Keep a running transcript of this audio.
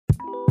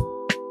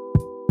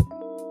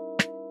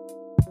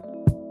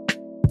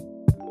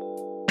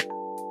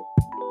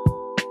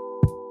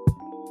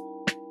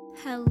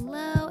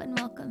Hello and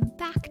welcome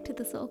back to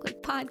the Soul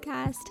Click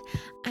podcast.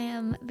 I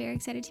am very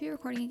excited to be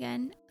recording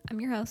again.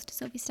 I'm your host,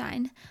 Sophie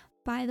Stein,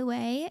 by the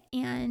way,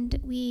 and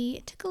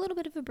we took a little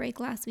bit of a break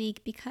last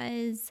week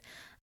because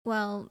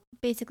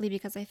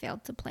I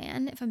failed to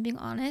plan, if I'm being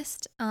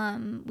honest.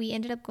 We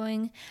ended up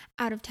going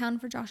out of town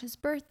for Josh's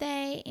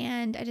birthday,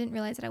 and I didn't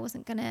realize that I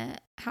wasn't gonna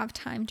have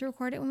time to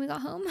record it when we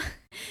got home.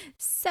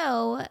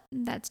 So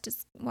that's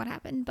just what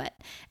happened. But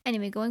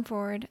anyway, going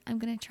forward, I'm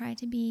gonna try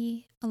to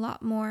be a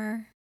lot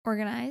more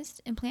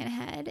organized and plan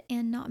ahead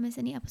and not miss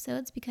any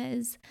episodes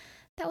because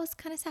that was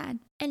kind of sad.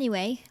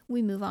 Anyway,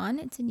 we move on.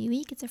 It's a new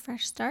week, it's a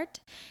fresh start,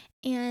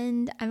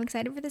 and I'm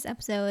excited for this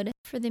episode.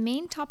 For the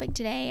main topic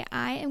today,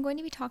 I am going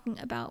to be talking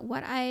about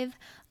what I've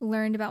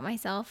learned about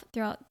myself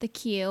throughout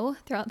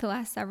the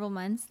last several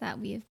months that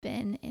we have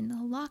been in the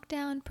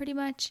lockdown pretty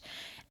much,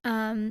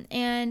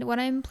 and what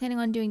I'm planning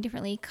on doing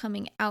differently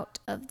coming out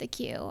of the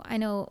queue. I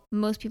know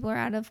most people are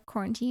out of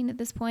quarantine at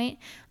this point.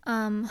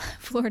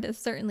 Florida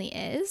certainly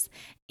is,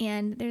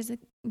 and there's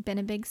been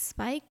a big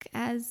spike,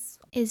 as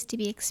is to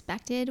be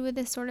expected with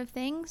this sort of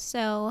thing.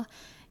 So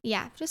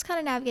yeah, just kind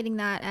of navigating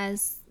that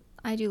as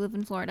I do live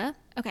in Florida.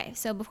 Okay,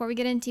 so before we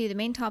get into the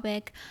main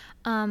topic,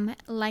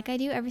 like I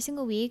do every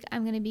single week,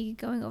 I'm going to be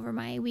going over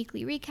my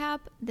weekly recap.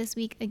 This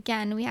week,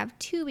 again, we have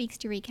 2 weeks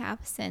to recap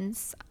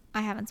since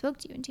I haven't spoke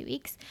to you in 2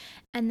 weeks.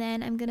 And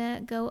then I'm going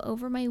to go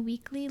over my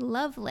weekly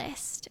love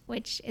list,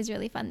 which is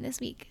really fun this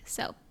week.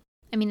 So,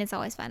 it's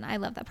always fun. I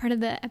love that part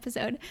of the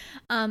episode.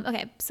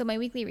 Okay, so my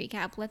weekly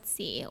recap. Let's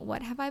see.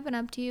 What have I been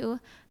up to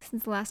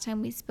since the last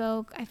time we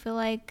spoke? I feel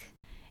like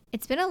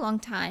it's been a long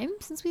time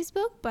since we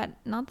spoke, but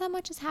not that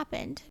much has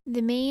happened.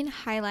 The main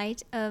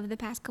highlight of the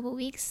past couple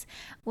weeks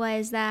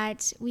was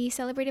that we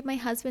celebrated my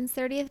husband's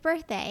 30th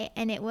birthday,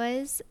 and it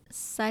was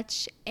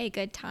such a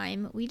good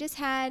time. We just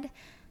had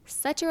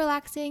such a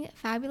relaxing,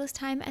 fabulous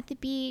time at the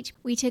beach.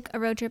 We took a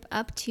road trip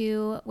up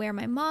to where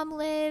my mom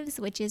lives,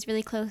 which is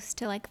really close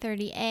to like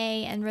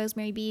 30A and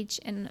Rosemary Beach,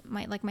 and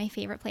my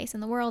favorite place in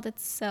the world.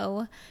 It's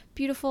so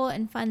beautiful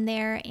and fun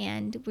there,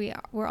 and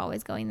we're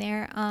always going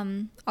there.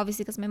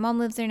 Obviously because my mom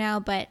lives there now,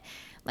 but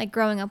like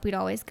growing up, we'd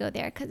always go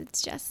there because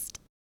it's just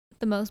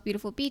the most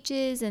beautiful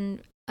beaches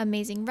and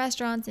amazing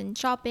restaurants and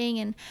shopping.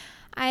 And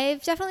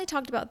I've definitely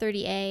talked about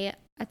 30A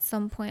at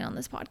some point on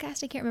this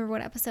podcast. I can't remember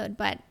what episode,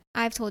 but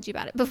I've told you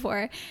about it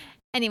before.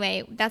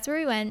 Anyway, that's where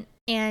we went,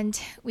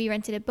 and we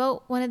rented a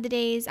boat one of the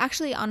days,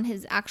 actually on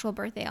his actual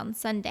birthday on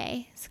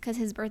Sunday, because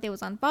his birthday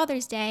was on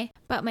Father's Day.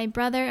 But my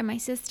brother and my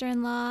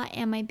sister-in-law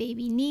and my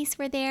baby niece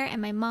were there,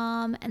 and my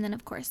mom, and then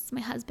of course my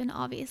husband,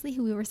 obviously,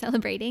 who we were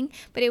celebrating.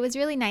 But it was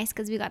really nice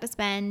because we got to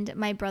spend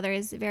my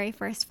brother's very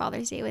first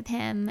Father's Day with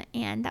him,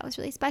 and that was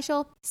really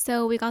special.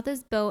 So we got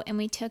this boat and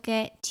we took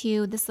it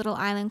to this little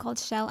island called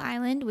Shell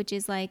Island, which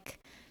is like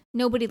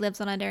nobody lives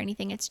on it or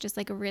anything. It's just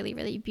like a really,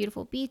 really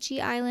beautiful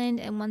beachy island.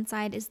 And one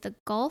side is the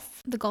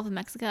Gulf of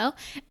Mexico.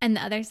 And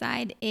the other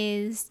side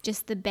is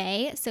just the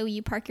bay. So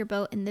you park your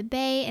boat in the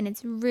bay, and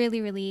it's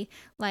really, really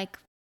like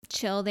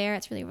chill there.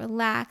 It's really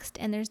relaxed,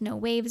 and there's no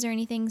waves or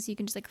anything. So you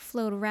can just like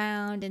float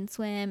around and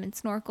swim and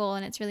snorkel,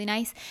 and it's really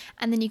nice.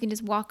 And then you can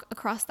just walk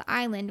across the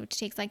island, which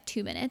takes like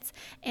 2 minutes.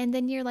 And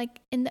then you're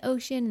like in the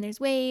ocean, and there's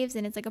waves,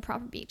 and it's like a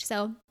proper beach.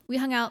 So we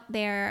hung out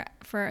there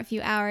for a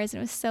few hours, and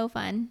it was so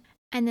fun.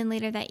 And then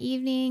later that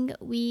evening,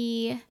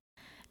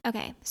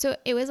 so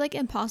it was like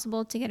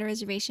impossible to get a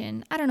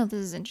reservation. I don't know if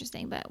this is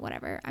interesting, but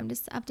whatever. I'm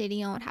just updating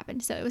you on what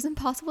happened. So it was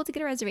impossible to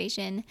get a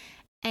reservation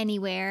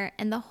anywhere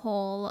in the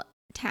whole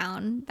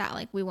town that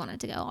like we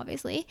wanted to go,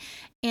 obviously.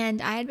 And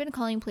I had been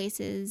calling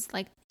places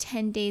like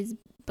 10 days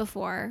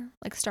before,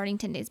 like starting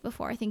 10 days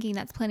before, thinking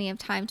that's plenty of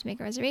time to make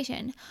a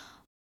reservation.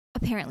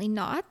 Apparently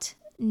not.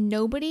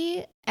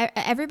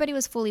 Everybody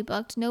was fully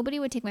booked. Nobody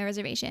would take my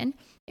reservation.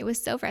 It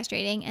was so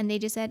frustrating. And they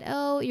just said,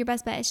 oh, your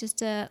best bet is just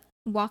to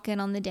walk in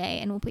on the day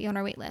and we'll put you on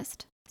our wait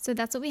list. So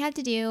that's what we had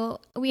to do.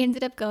 We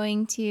ended up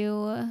going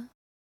to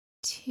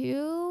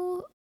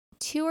two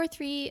or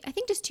three, I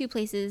think just 2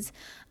 places,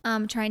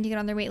 trying to get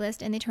on their wait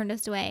list. And they turned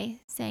us away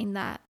saying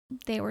that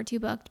they were too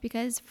booked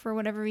because for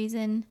whatever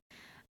reason,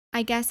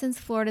 I guess since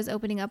Florida's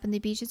opening up and the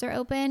beaches are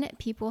open,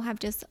 people have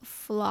just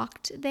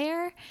flocked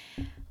there,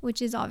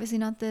 which is obviously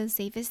not the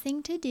safest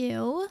thing to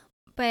do.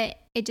 But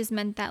it just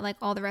meant that like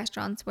all the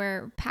restaurants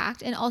were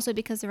packed. And also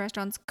because the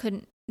restaurants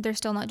they're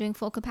still not doing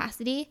full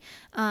capacity,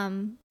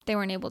 they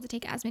weren't able to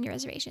take as many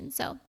reservations.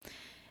 So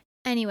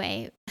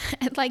anyway,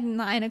 at like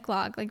 9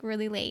 o'clock, like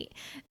really late,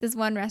 this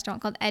one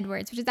restaurant called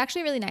Edwards, which is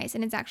actually really nice.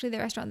 And it's actually the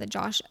restaurant that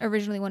Josh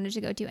originally wanted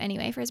to go to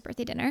anyway for his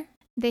birthday dinner.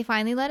 They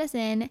finally let us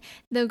in.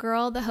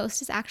 The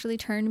hostess actually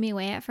turned me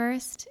away at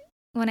first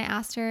when I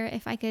asked her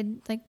if I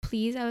could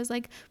please. I was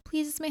like,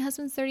 please, it's my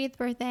husband's 30th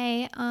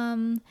birthday.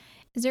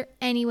 Is there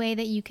any way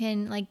that you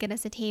can get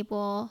us a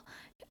table?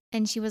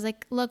 And she was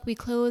like, look, we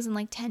close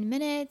in 10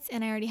 minutes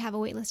and I already have a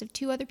wait list of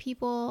 2 other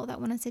people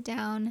that want to sit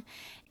down.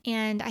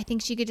 And I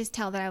think she could just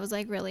tell that I was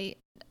really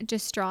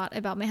distraught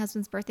about my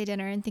husband's birthday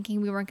dinner and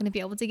thinking we weren't going to be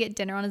able to get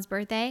dinner on his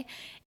birthday.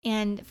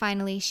 And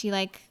finally she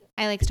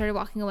I like started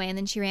walking away, and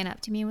then she ran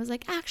up to me and was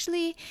like,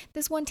 actually,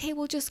 this one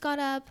table just got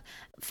up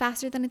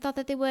faster than I thought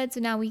that they would, so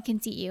now we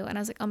can seat you. And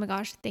I was like, oh my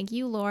gosh, thank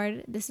you,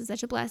 Lord. This is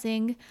such a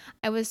blessing.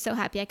 I was so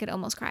happy I could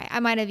almost cry. I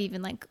might have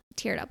even like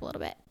teared up a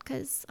little bit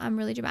because I'm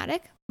really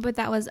dramatic, but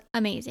that was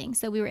amazing.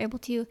 So we were able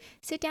to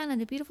sit down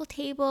at a beautiful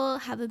table,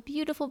 have a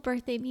beautiful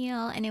birthday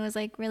meal, and it was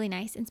like really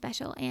nice and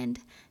special and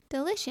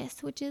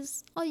delicious, which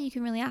is all you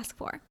can really ask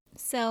for.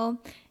 So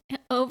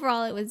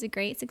overall, it was a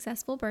great,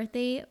 successful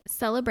birthday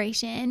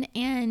celebration,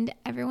 and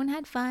everyone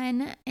had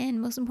fun, and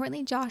most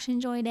importantly, Josh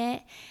enjoyed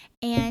it,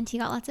 and he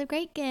got lots of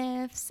great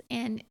gifts,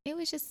 and it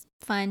was just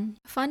fun.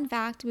 Fun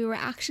fact, we were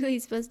actually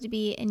supposed to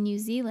be in New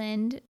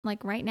Zealand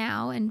like right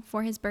now and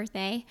for his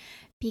birthday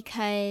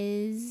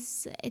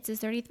because it's his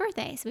 30th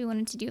birthday, so we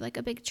wanted to do like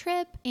a big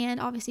trip and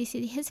obviously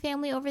see his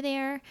family over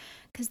there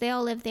because they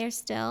all live there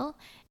still,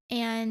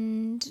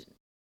 and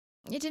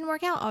it didn't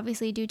work out,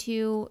 obviously, due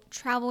to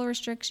travel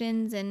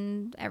restrictions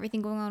and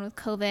everything going on with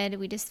COVID.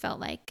 We just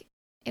felt like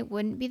it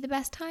wouldn't be the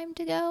best time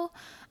to go.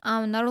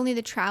 Not only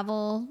the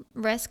travel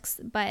risks,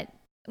 but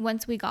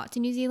once we got to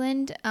New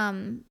Zealand,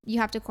 you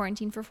have to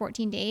quarantine for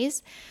 14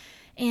 days.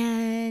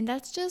 And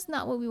that's just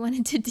not what we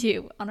wanted to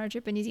do on our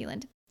trip in New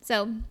Zealand.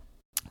 So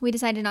we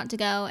decided not to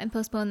go and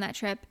postpone that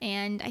trip.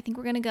 And I think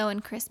we're going to go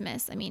in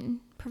Christmas. I mean,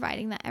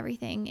 providing that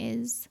everything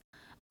is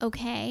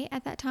okay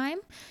at that time.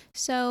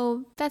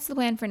 So that's the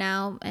plan for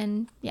now.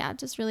 And yeah,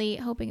 just really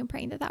hoping and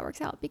praying that works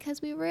out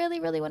because we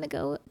really, really want to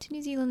go to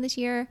New Zealand this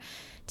year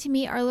to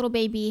meet our little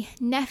baby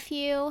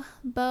nephew,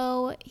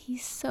 Bo.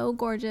 He's so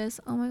gorgeous.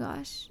 Oh my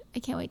gosh. I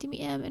can't wait to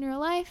meet him in real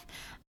life.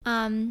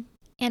 And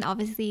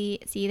obviously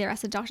see the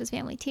rest of Josh's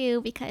family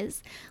too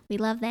because we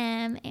love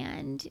them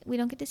and we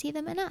don't get to see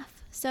them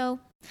enough. So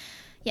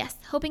yes,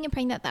 hoping and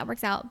praying that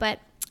works out. But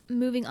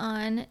moving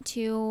on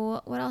to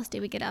what else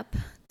did I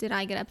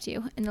get up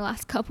to in the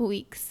last couple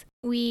weeks?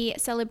 We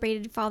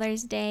celebrated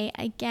Father's Day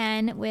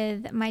again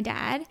with my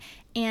dad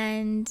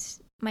and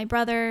my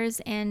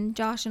brothers and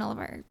Josh and all of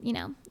our,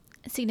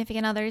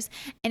 significant others.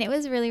 And it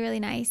was really,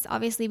 really nice.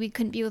 Obviously, we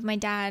couldn't be with my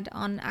dad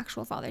on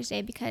actual Father's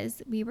Day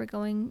because we were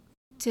going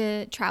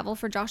to travel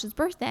for Josh's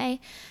birthday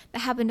that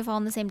happened to fall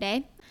on the same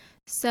day.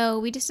 So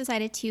we just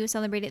decided to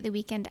celebrate it the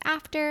weekend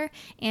after,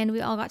 and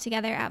we all got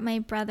together at my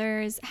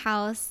brother's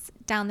house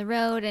down the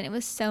road, and it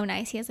was so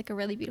nice. He has like a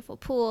really beautiful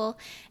pool,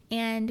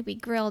 and we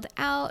grilled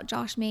out.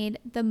 Josh made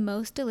the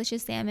most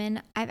delicious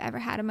salmon I've ever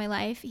had in my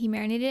life. He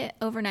marinated it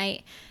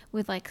overnight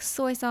with like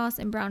soy sauce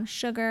and brown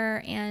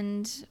sugar,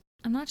 and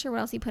I'm not sure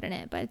what else he put in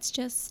it, but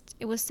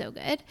it was so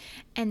good.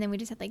 And then we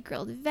just had like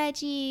grilled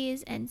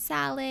veggies and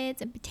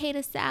salads and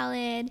potato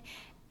salad.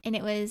 And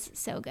it was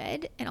so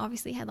good, and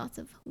obviously had lots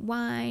of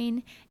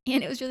wine,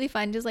 and it was really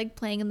fun just like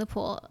playing in the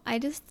pool. I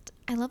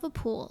love a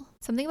pool.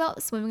 Something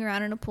about swimming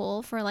around in a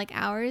pool for like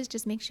hours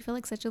just makes you feel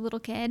like such a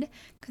little kid,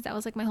 because that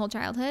was like my whole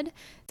childhood.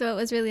 So it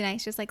was really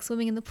nice just like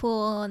swimming in the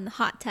pool and the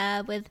hot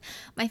tub with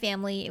my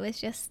family. It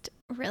was just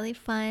really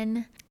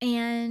fun,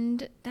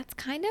 and that's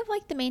kind of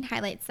like the main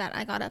highlights that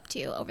I got up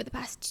to over the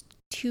past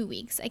 2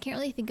 weeks. I can't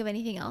really think of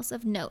anything else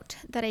of note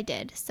that I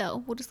did,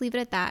 so we'll just leave it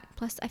at that.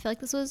 Plus, I feel like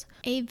this was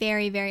a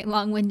very, very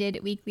long-winded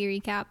weekly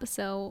recap,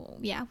 so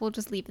yeah, we'll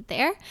just leave it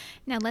there.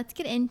 Now let's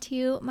get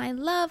into my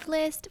love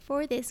list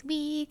for this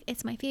week.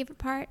 It's my favorite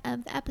part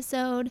of the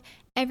episode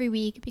every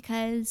week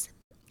because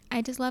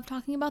I just love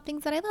talking about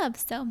things that I love,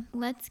 so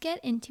let's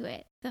get into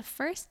it. The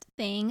first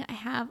thing I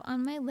have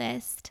on my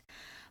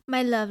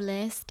love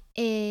list,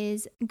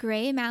 is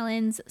Gray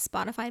Malin's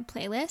Spotify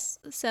playlist.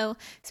 So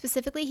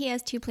specifically, he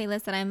has 2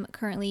 playlists that I'm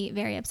currently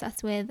very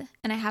obsessed with,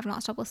 and I have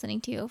not stopped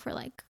listening to for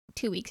like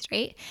 2 weeks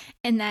straight.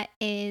 And that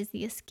is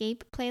the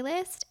Escape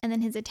playlist and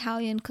then his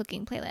Italian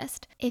cooking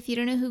playlist. If you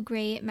don't know who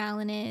Gray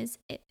Malin is,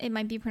 it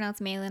might be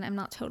pronounced Malin, I'm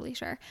not totally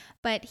sure,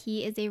 but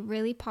he is a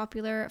really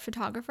popular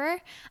photographer.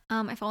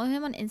 I follow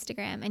him on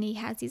Instagram, and he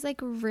has these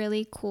like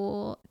really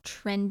cool,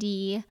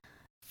 trendy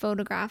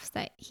photographs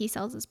that he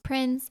sells as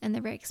prints, and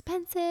they're very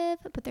expensive,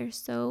 but they're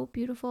so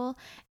beautiful.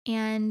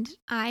 And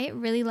I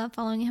really love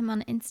following him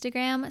on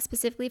Instagram,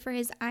 specifically for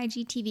his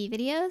IGTV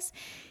videos.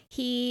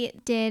 He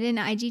did an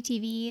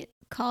IGTV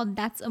called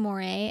That's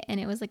Amore, and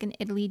it was like an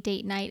Italy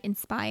date night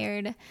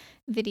inspired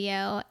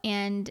video,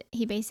 and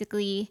he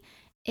basically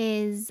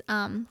is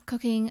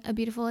cooking a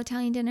beautiful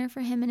Italian dinner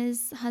for him and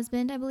his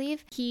husband, I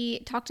believe.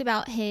 He talked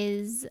about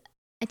his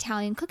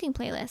Italian cooking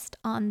playlist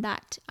on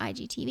that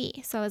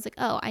IGTV. So I was like,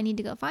 oh, I need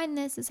to go find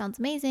this. It sounds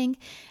amazing.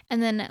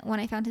 And then when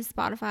I found his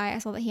Spotify, I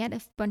saw that he had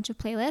a bunch of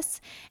playlists,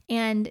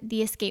 and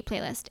the Escape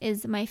playlist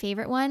is my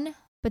favorite one,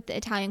 but the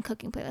Italian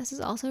cooking playlist is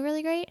also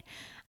really great.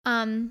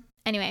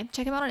 Anyway,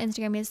 check him out on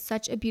Instagram. He has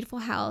such a beautiful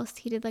house.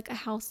 He did like a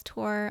house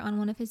tour on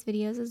one of his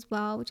videos as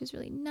well, which is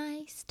really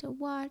nice to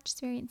watch.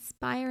 It's very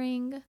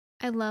inspiring.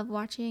 I love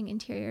watching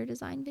interior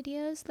design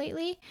videos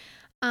lately.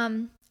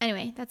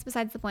 Anyway, that's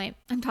besides the point.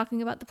 I'm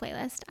talking about the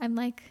playlist. I'm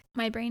like,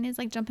 my brain is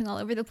like jumping all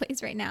over the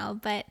place right now.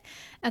 But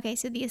okay,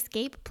 so the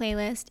Escape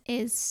playlist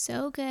is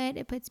so good.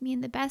 It puts me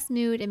in the best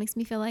mood. It makes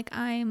me feel like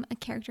I'm a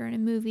character in a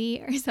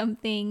movie or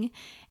something.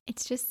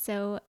 It's just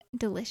so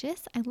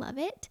delicious. I love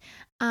it.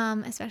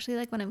 Especially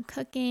like when I'm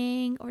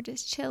cooking or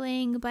just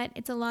chilling. But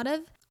it's a lot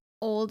of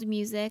old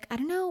music. I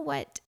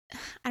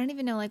don't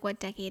even know like what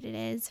decade it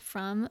is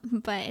from,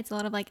 but it's a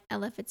lot of like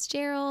Ella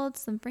Fitzgerald,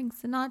 some Frank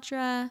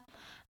Sinatra,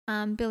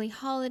 Billie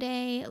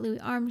Holiday, Louis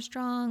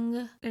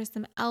Armstrong. There's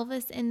some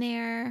Elvis in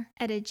there,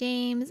 Etta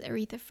James,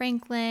 Aretha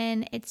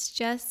Franklin. It's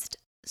just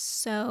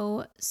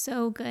so,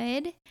 so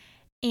good.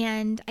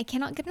 And I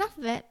cannot get enough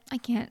of it. I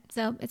can't.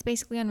 So it's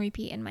basically on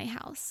repeat in my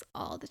house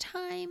all the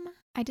time.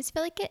 I just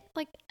feel like it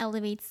like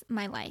elevates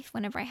my life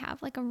whenever I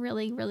have like a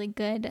really, really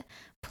good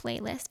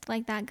playlist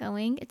like that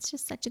going. It's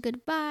just such a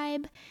good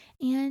vibe.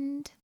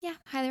 And yeah,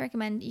 highly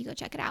recommend you go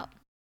check it out.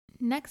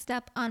 Next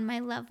up on my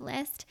love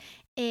list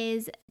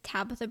is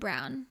Tabitha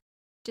Brown.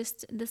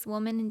 Just this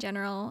woman in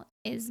general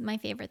is my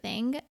favorite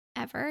thing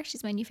ever.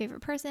 She's my new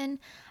favorite person.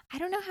 I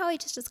don't know how I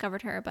just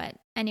discovered her, but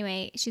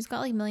anyway, she's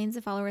got like millions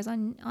of followers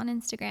on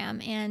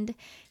Instagram, and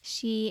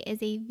she is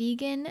a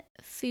vegan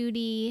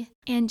foodie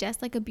and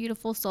just like a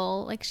beautiful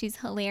soul. Like, she's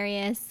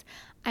hilarious.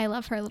 I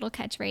love her little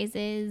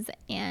catchphrases.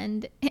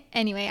 And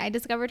anyway, I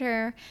discovered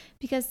her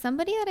because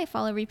somebody that I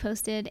follow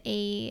reposted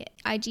a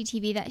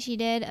IGTV that she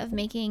did of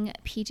making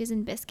peaches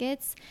and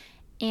biscuits,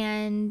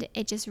 and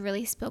it just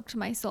really spoke to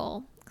my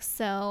soul.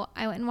 So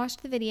I went and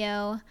watched the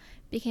video,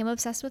 became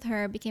obsessed with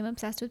her, became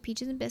obsessed with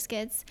peaches and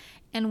biscuits,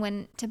 and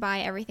went to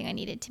buy everything I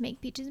needed to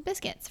make peaches and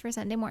biscuits for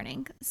Sunday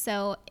morning.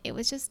 So it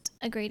was just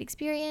a great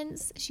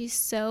experience. She's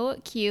so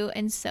cute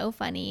and so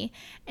funny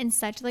and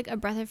such like a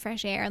breath of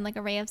fresh air and like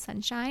a ray of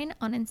sunshine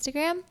on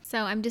Instagram.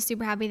 So I'm just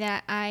super happy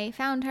that I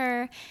found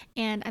her,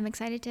 and I'm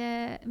excited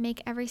to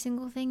make every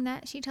single thing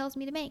that she tells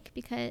me to make,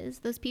 because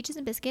those peaches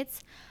and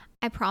biscuits,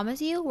 I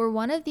promise you, were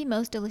one of the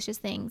most delicious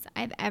things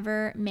I've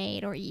ever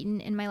made or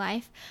eaten in my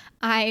life.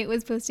 I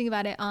was posting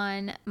about it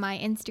on my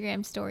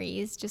Instagram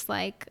stories, just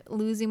like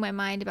losing my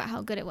mind about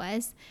how good it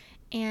was.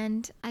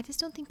 And I just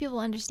don't think people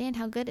understand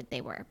how good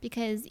they were,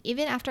 because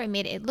even after I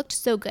made it, it looked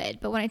so good.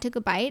 But when I took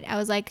a bite, I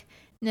was like,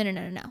 no.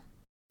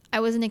 I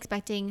wasn't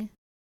expecting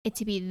it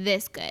to be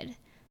this good.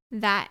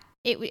 That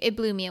it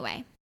blew me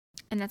away.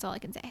 And that's all I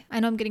can say. I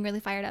know I'm getting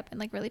really fired up and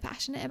like really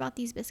passionate about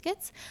these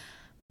biscuits.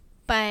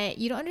 But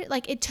you don't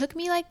like, it took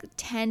me like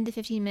 10 to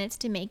 15 minutes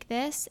to make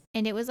this,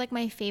 and it was like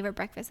my favorite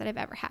breakfast that I've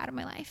ever had in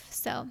my life.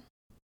 So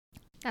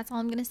that's all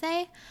I'm going to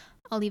say.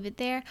 I'll leave it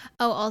there.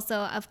 Oh, also,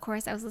 of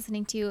course, I was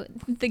listening to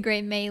the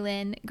Gray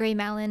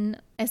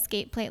Malin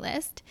Escape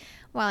playlist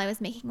while I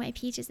was making my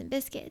peaches and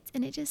biscuits,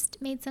 and it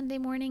just made Sunday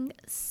morning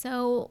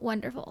so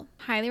wonderful.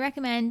 Highly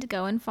recommend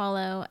go and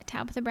follow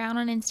Tabitha Brown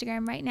on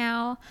Instagram right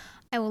now.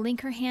 I will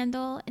link her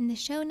handle in the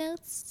show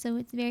notes, so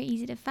it's very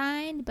easy to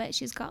find, but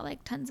she's got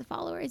like tons of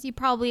followers. You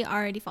probably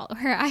already follow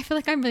her. I feel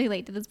like I'm really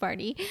late to this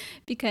party,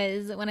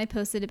 because when I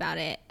posted about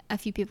it, a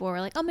few people were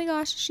like, oh my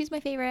gosh, she's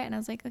my favorite. And I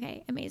was like,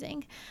 okay,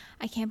 amazing.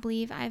 I can't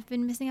believe I've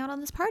been missing out on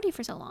this party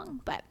for so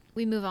long, but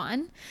we move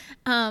on.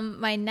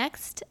 My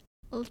next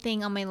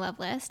thing on my love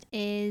list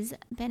is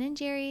Ben &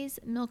 Jerry's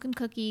Milk and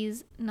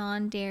Cookies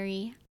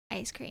non-dairy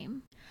ice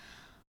cream.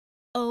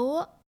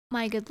 Oh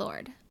my good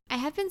Lord. I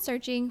have been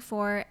searching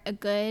for a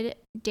good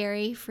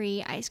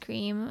dairy-free ice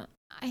cream,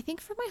 I think,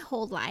 for my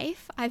whole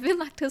life. I've been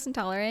lactose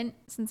intolerant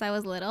since I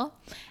was little,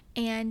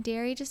 and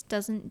dairy just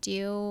doesn't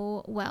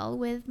do well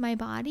with my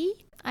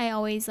body. I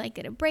always like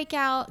get a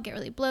breakout, get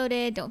really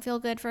bloated, don't feel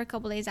good for a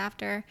couple days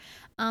after.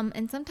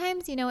 And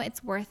sometimes,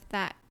 it's worth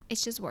that.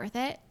 It's just worth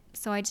it.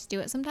 So I just do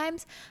it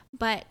sometimes.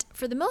 But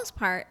for the most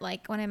part,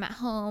 like when I'm at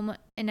home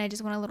and I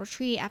just want a little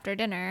treat after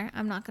dinner,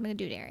 I'm not going to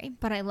do dairy.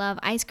 But I love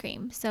ice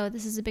cream, so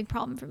this is a big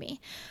problem for me.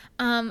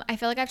 I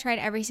feel like I've tried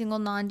every single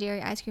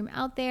non-dairy ice cream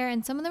out there,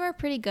 and some of them are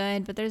pretty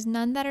good, but there's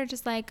none that are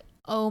just like,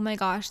 oh my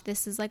gosh,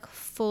 this is like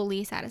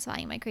fully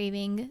satisfying my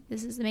craving.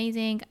 This is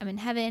amazing. I'm in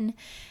heaven.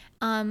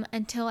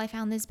 Until I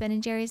found this Ben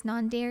 & Jerry's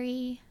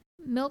non-dairy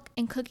milk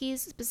and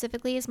cookies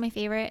specifically is my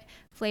favorite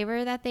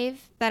flavor that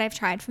I've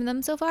tried from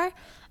them so far.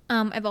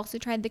 I've also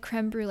tried the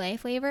creme brulee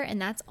flavor,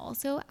 and that's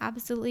also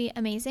absolutely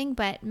amazing,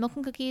 but milk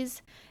and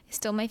cookies is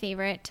still my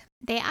favorite.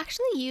 They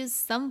actually use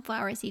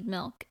sunflower seed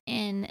milk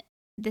in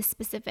this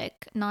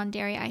specific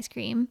non-dairy ice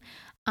cream,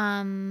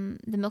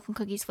 the milk and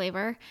cookies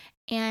flavor,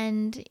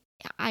 and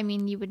I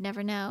mean, you would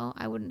never know.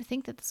 I wouldn't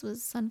think that this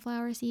was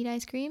sunflower seed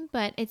ice cream,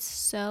 but it's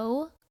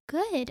so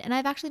good, and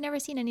I've actually never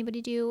seen anybody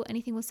do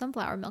anything with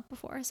sunflower milk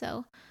before,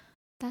 so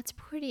that's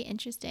pretty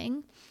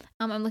interesting.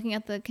 I'm looking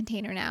at the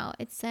container now.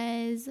 It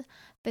says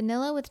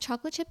vanilla with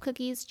chocolate chip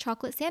cookies,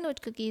 chocolate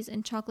sandwich cookies,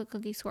 and chocolate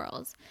cookie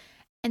swirls.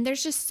 And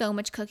there's just so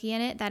much cookie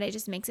in it that it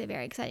just makes it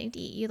very exciting to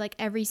eat. You like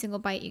every single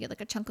bite, you get like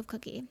a chunk of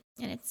cookie,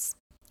 and it's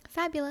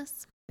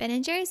fabulous.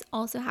 Ben & Jerry's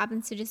also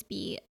happens to just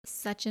be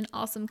such an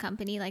awesome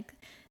company. Like,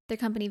 Their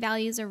company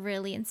values are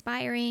really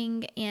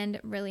inspiring and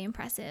really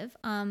impressive.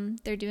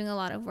 They're doing a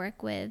lot of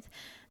work with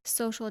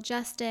social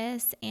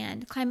justice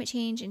and climate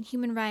change and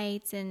human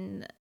rights,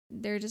 and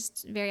they're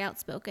just very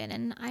outspoken,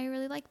 and I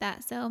really like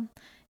that. So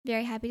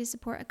very happy to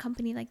support a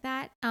company like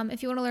that.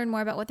 If you want to learn more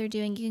about what they're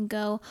doing, you can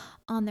go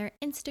on their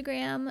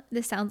Instagram.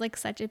 This sounds like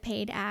such a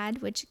paid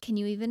ad, which can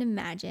you even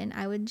imagine?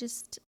 I would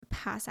just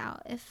pass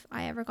out if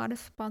I ever got a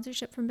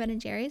sponsorship from Ben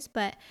 & Jerry's,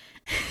 but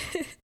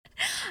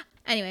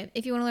anyway,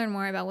 if you want to learn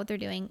more about what they're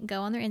doing,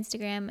 go on their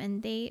Instagram,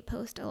 and they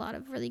post a lot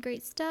of really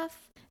great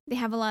stuff. They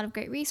have a lot of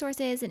great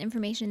resources and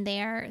information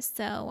there.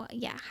 So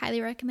yeah, highly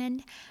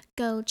recommend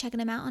go checking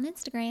them out on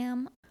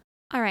Instagram.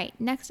 All right,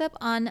 next up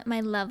on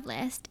my love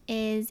list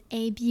is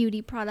a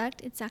beauty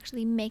product. It's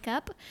actually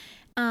makeup.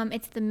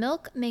 It's the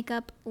Milk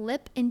Makeup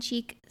Lip and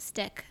Cheek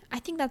Stick. I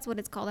think that's what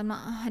it's called. I'm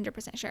not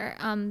 100% sure.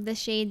 The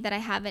shade that I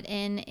have it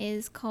in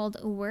is called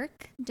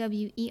Werk,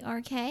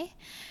 W-E-R-K.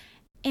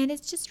 And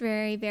it's just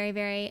very, very,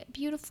 very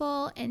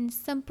beautiful and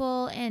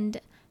simple and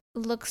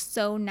looks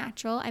so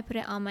natural. I put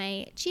it on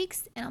my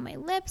cheeks and on my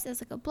lips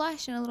as like a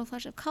blush and a little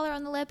flush of color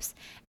on the lips,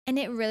 and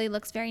it really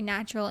looks very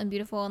natural and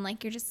beautiful and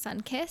like you're just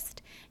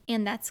sun-kissed.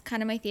 And that's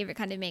kind of my favorite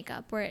kind of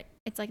makeup, where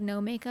it's like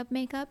no makeup.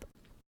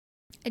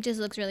 It just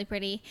looks really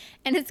pretty.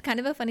 And it's kind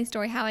of a funny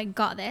story how I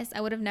got this. I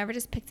would have never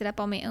just picked it up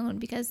on my own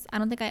because I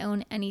don't think I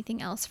own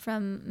anything else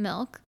from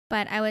Milk.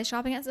 But I was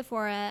shopping at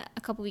Sephora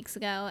a couple weeks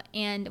ago,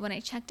 and when I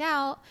checked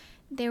out,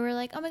 they were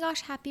like, oh my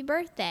gosh, happy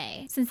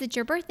birthday. Since it's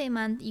your birthday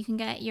month, you can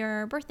get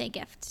your birthday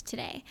gift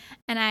today.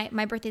 And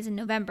my birthday's in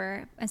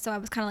November. And so I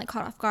was kind of like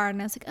caught off guard,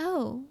 and I was like,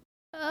 oh,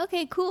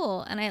 okay,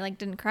 cool. And I like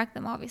didn't correct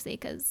them, obviously,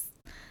 because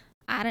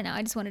I don't know.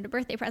 I just wanted a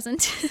birthday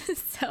present.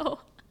 So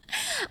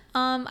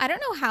I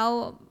don't know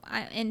how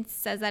it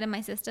says that in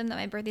my system that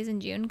my birthday's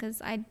in June,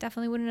 because I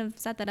definitely wouldn't have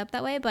set that up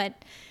that way.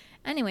 But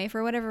anyway,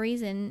 for whatever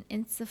reason,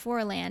 in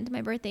Sephora land,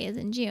 my birthday is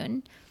in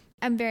June.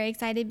 I'm very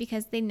excited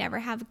because they never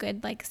have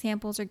good like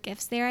samples or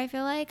gifts there. I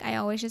feel like I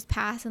always just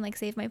pass and like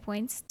save my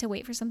points to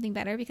wait for something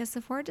better, because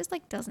Sephora just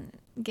like doesn't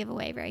give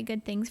away very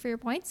good things for your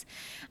points.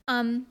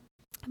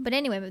 But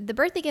anyway, the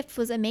birthday gift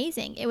was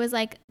amazing. It was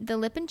like the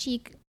lip and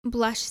cheek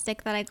blush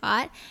stick that I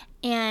got,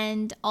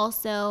 and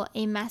also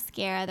a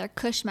mascara, their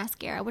Kush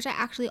mascara, which I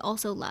actually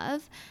also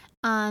love.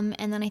 And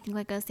then I think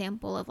like a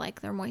sample of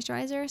like their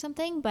moisturizer or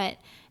something. But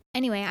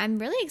anyway, I'm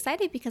really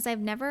excited because I've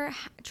never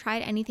tried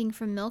anything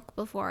from Milk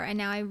before, and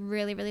now I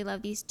really, really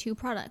love these two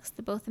products,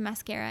 both the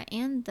mascara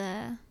and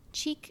the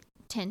cheek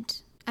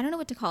tint. I don't know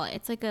what to call it.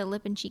 It's like a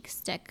lip and cheek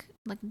stick,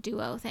 like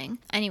duo thing.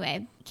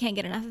 Anyway, can't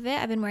get enough of it.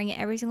 I've been wearing it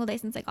every single day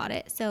since I got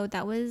it. So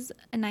that was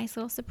a nice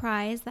little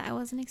surprise that I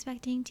wasn't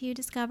expecting to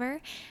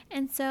discover.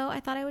 And so I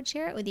thought I would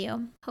share it with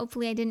you.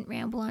 Hopefully I didn't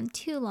ramble on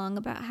too long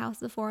about how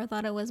Sephora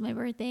thought it was my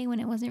birthday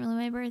when it wasn't really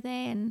my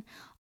birthday, and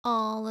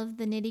all of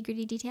the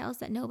nitty-gritty details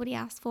that nobody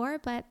asked for.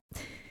 But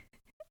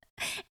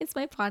it's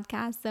my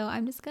podcast, so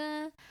I'm just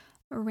gonna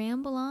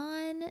ramble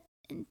on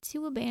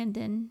to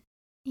abandon,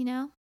 you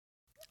know?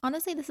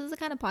 Honestly, this is the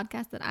kind of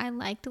podcast that I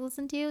like to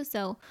listen to,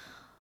 so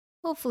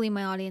hopefully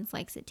my audience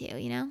likes it too,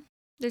 you know?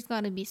 There's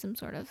got to be some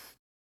sort of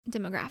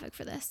demographic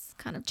for this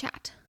kind of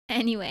chat.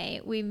 Anyway,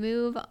 we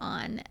move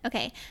on.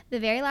 Okay, the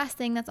very last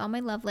thing that's on my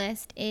love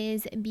list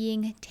is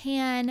being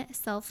tan,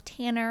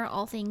 self-tanner,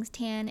 all things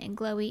tan and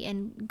glowy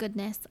and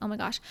goodness. Oh my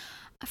gosh.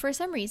 For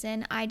some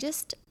reason, I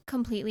just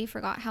completely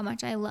forgot how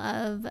much I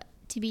love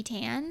to be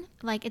tan.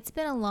 Like, it's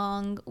been a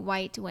long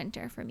white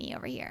winter for me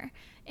over here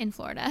in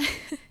Florida.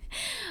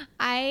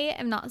 I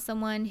am not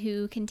someone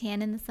who can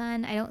tan in the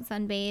sun. I don't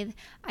sunbathe.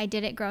 I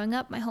did it growing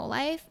up my whole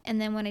life. And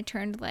then when I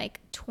turned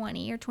like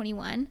 20 or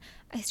 21,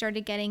 I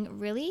started getting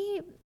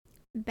really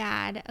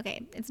bad.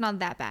 Okay, it's not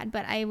that bad,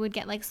 but I would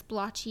get like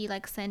splotchy,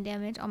 like sun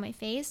damage on my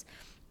face.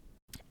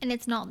 And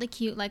it's not the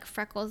cute like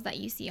freckles that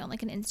you see on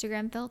like an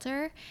Instagram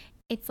filter.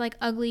 It's like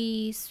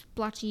ugly,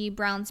 splotchy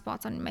brown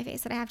spots on my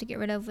face that I have to get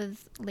rid of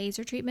with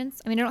laser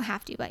treatments. I mean, I don't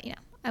have to, but you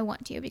know, I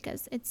want to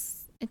because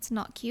it's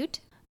not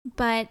cute.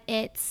 But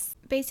it's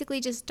basically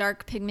just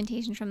dark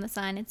pigmentation from the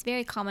sun. It's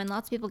very common.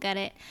 Lots of people get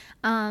it,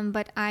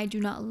 but I do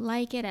not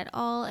like it at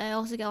all. I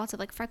also get lots of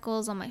like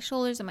freckles on my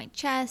shoulders and my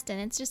chest, and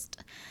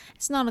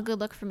it's not a good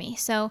look for me.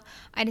 So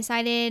I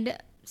decided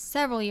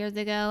several years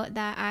ago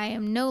that I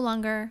am no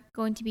longer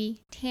going to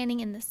be tanning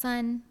in the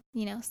sun,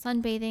 you know,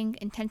 sunbathing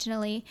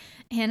intentionally,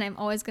 and I'm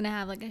always going to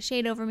have like a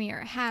shade over me or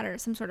a hat or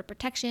some sort of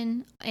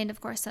protection, and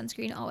of course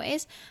sunscreen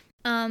always.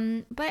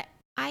 But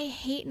I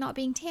hate not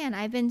being tan.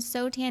 I've been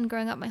so tan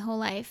growing up my whole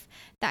life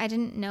that I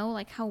didn't know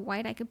like how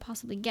white I could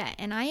possibly get.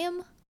 And I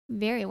am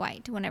very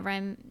white whenever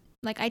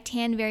I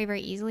tan very,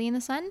 very easily in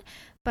the sun,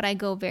 but I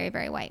go very,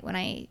 very white when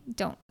I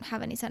don't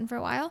have any sun for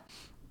a while.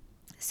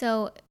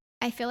 So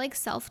I feel like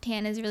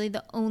self-tan is really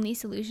the only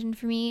solution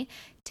for me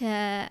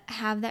to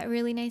have that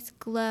really nice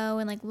glow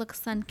and like look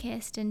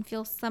sun-kissed and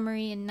feel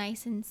summery and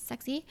nice and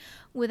sexy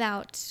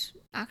without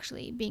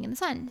actually being in the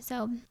sun.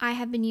 So I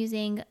have been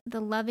using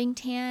the Loving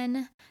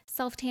Tan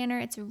self-tanner.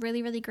 It's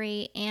really, really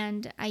great.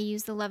 And I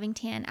use the Loving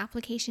Tan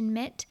application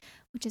mitt,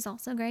 which is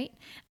also great.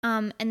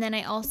 And then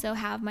I also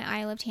have my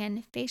I Love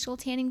Tan facial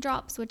tanning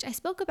drops, which I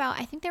spoke about.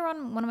 I think they were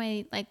on one of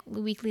my like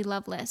weekly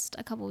love list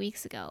a couple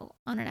weeks ago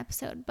on an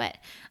episode, but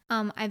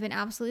I've been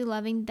absolutely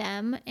loving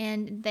them,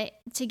 and they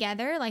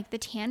together, like the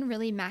tan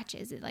really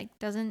matches. It like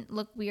doesn't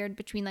look weird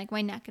between like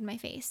my neck and my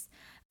face.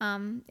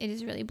 It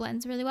just really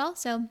blends really well.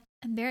 So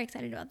I'm very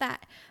excited about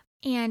that.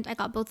 And I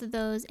got both of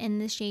those in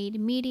the shade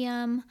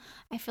medium.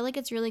 I feel like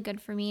it's really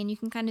good for me, and you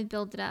can kind of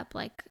build it up.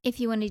 Like if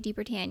you want a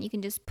deeper tan, you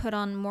can just put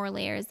on more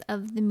layers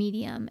of the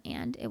medium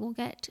and it will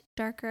get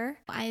darker.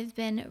 I've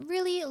been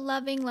really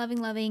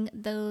loving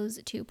those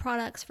two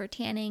products for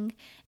tanning.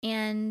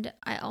 And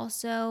I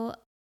also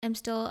am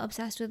still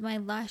obsessed with my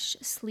Lush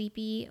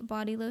Sleepy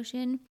body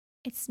lotion.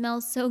 It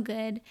smells so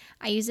good.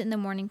 I use it in the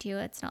morning too.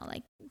 It's not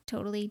like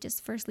totally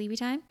just for sleepy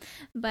time,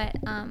 but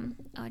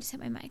I just hit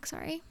my mic,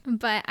 sorry.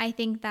 But I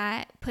think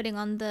that putting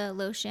on the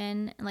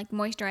lotion and like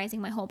moisturizing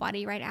my whole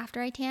body right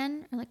after I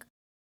tan, or like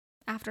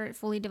after it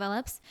fully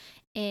develops,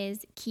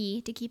 is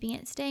key to keeping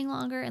it staying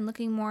longer and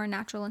looking more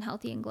natural and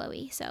healthy and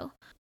glowy. So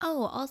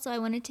also, I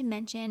wanted to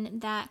mention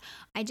that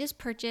I just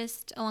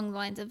purchased, along the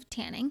lines of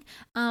tanning,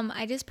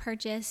 I just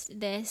purchased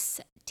this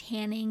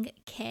tanning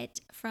kit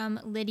from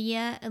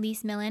Lydia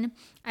Elise Millen.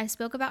 I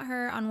spoke about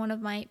her on one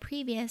of my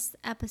previous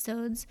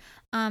episodes.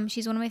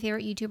 She's one of my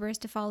favorite YouTubers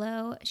to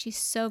follow. She's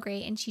so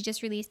great, and she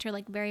just released her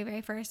like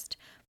very first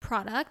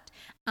product.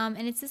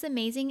 And it's this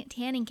amazing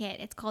tanning kit.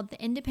 It's called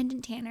the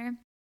Independent Tanner.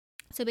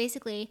 So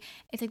basically,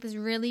 it's like this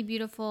really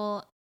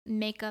beautiful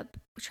makeup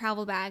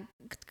travel bag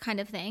kind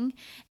of thing,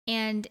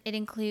 and it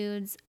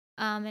includes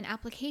an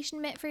application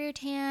mitt for your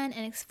tan,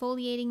 an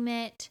exfoliating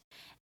mitt,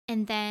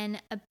 and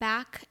then a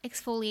back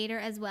exfoliator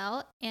as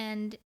well.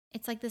 And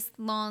it's like this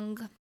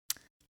long,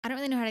 I don't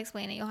really know how to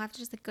explain it. You'll have to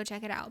just like go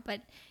check it out,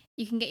 but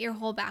you can get your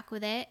whole back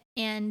with it.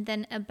 And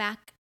then a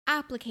back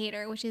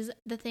applicator, which is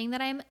the thing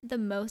that I'm the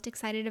most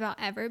excited about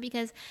ever,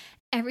 because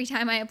every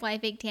time I apply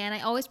fake tan,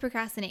 I always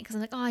procrastinate because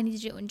I'm like, oh, I need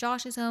to do it when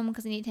Josh is home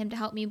because I need him to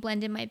help me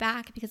blend in my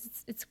back,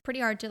 because it's pretty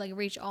hard to like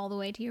reach all the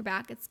way to your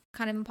back. It's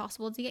kind of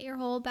impossible to get your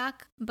whole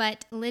back.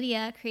 But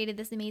Lydia created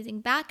this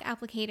amazing back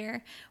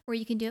applicator where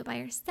you can do it by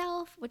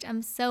yourself, which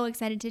I'm so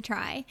excited to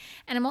try.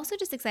 And I'm also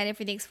just excited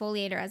for the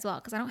exfoliator as well,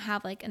 because I don't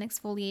have like an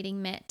exfoliating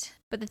mitt.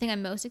 But the thing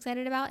I'm most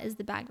excited about is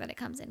the bag that it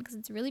comes in, because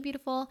it's really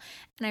beautiful,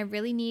 and I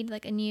really need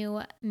like a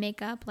new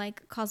makeup,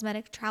 like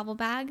cosmetic travel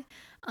bag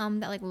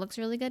that like looks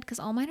really good, because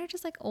all mine are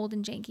just like old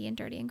and janky and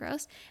dirty and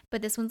gross.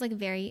 But this one's like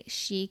very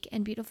chic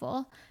and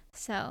beautiful.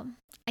 So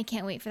I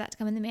can't wait for that to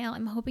come in the mail.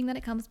 I'm hoping that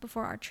it comes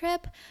before our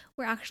trip.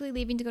 We're actually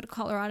leaving to go to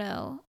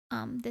Colorado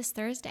this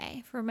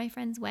Thursday for my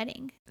friend's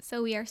wedding.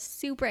 So we are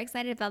super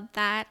excited about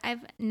that.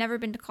 I've never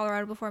been to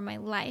Colorado before in my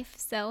life,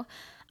 so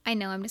I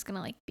know I'm just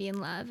gonna like be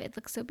in love. It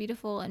looks so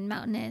beautiful and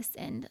mountainous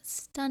and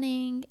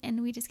stunning,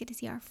 and we just get to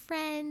see our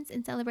friends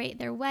and celebrate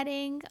their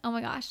wedding. Oh my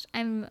gosh,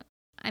 I'm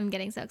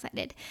getting so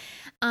excited.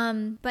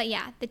 But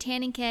yeah, the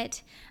tanning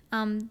kit,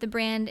 the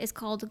brand is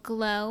called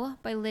Glow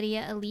by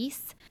Lydia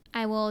Elise.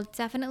 I will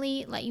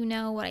definitely let you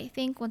know what I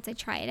think once I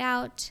try it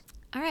out.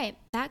 All right,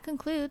 that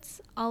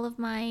concludes all of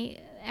my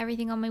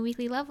everything on my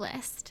weekly love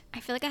list. I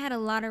feel like I had a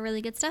lot of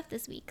really good stuff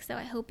this week, so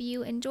I hope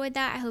you enjoyed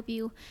that. I hope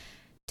you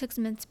took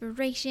some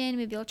inspiration.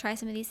 Maybe you'll try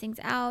some of these things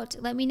out.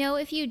 Let me know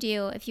if you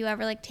do, if you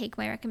ever like take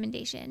my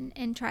recommendation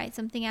and try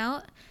something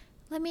out.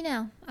 Let me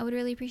know. I would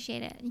really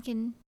appreciate it. You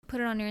can put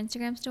it on your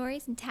Instagram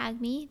stories and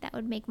tag me. That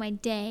would make my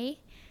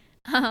day.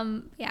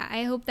 Yeah,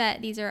 I hope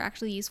that these are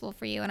actually useful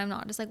for you and I'm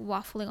not just like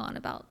waffling on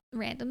about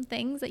random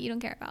things that you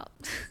don't care about.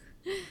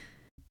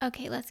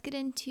 Okay, let's get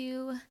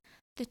into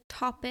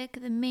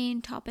the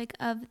main topic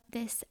of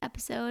this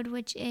episode,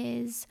 which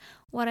is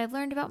what I've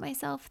learned about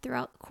myself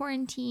throughout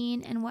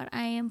quarantine and what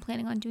I am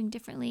planning on doing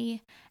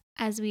differently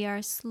as we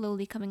are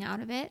slowly coming out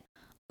of it.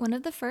 One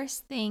of the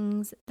first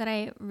things that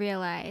I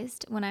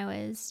realized when I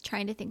was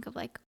trying to think of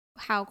like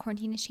how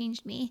quarantine has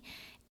changed me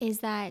is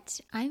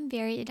that I'm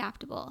very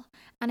adaptable.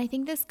 And I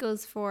think this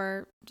goes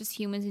for just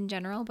humans in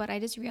general, but I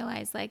just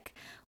realized like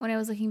when I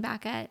was looking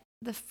back at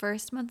the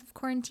first month of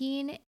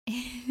quarantine,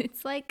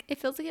 it's like, it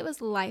feels like it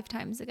was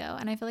lifetimes ago.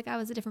 And I feel like I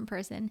was a different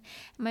person.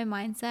 My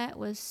mindset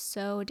was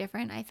so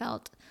different. I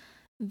felt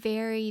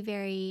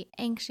very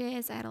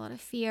anxious. I had a lot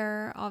of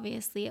fear.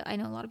 Obviously, I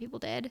know a lot of people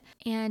did.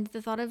 And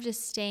the thought of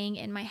just staying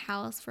in my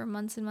house for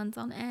months and months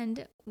on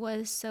end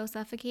was so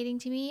suffocating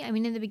to me. I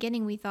mean, in the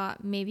beginning, we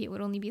thought maybe it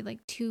would only be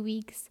like 2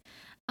 weeks,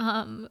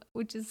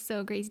 which is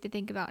so crazy to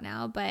think about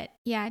now. But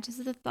yeah,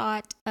 just the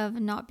thought of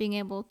not being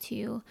able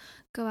to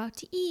go out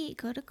to eat,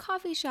 go to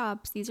coffee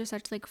shops. These are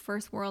such like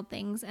first world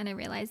things. And I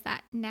realize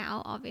that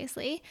now,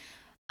 obviously.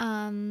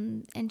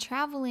 And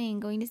traveling,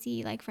 going to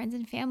see like friends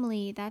and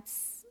family,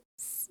 that's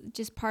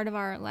just part of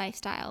our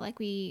lifestyle. Like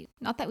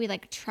not that we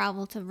like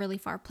travel to really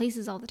far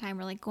places all the time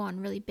or like go on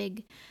really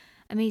big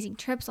amazing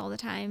trips all the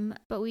time,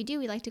 but we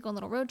like to go on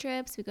little road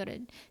trips. We go to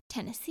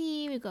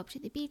Tennessee, we go up to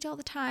the beach all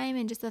the time.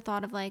 And just the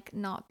thought of like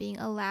not being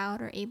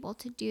allowed or able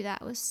to do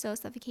that was so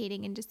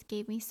suffocating and just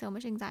gave me so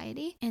much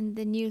anxiety. And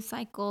the news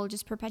cycle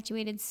just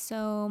perpetuated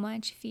so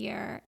much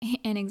fear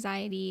and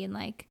anxiety. And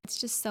like, it's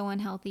just so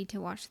unhealthy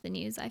to watch the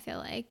news, I feel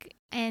like.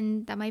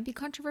 And that might be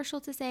controversial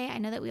to say. I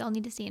know that we all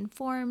need to stay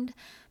informed,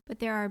 but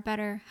there are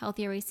better,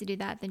 healthier ways to do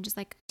that than just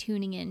like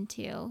tuning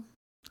into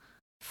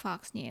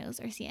Fox News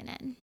or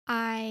CNN.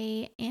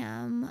 I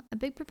am a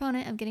big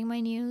proponent of getting my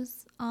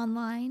news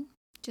online,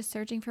 just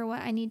searching for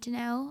what I need to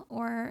know,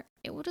 or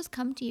it will just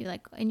come to you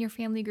like in your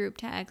family group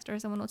text, or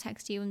someone will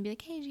text you and be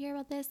like, hey, did you hear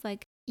about this?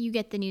 Like, you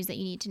get the news that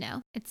you need to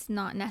know. It's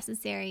not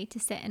necessary to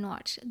sit and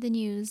watch the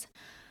news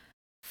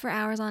for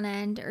hours on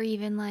end or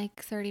even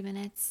like 30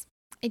 minutes.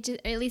 It just,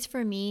 at least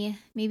for me,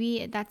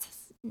 maybe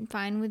that's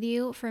fine with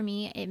you. For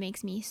me, it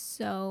makes me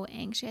so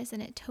anxious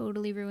and it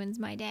totally ruins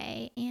my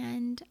day,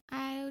 and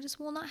I just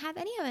will not have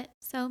any of it.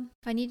 So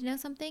if I need to know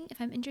something, if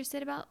I'm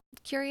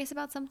curious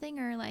about something,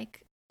 or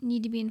like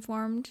need to be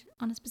informed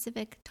on a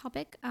specific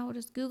topic, I will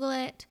just Google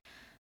it,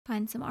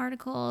 find some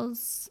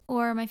articles,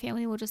 or my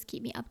family will just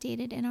keep me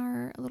updated in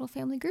our little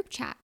family group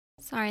chat.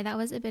 Sorry, that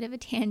was a bit of a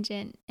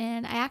tangent,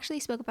 and I actually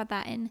spoke about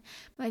that in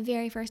my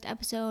very first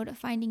episode,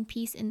 Finding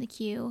Peace in the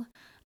Queue,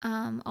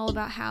 all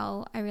about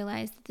how I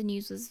realized that the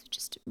news was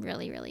just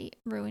really, really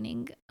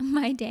ruining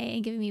my day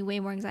and giving me way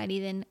more anxiety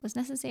than was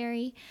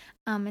necessary,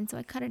 and so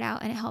I cut it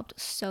out, and it helped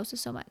so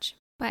much.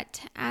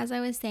 But as I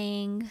was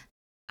saying,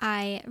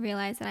 I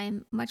realized that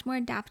I'm much more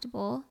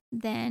adaptable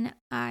than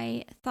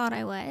I thought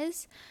I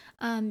was,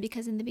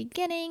 because in the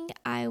beginning,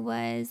 I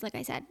was, like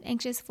I said,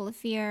 anxious, full of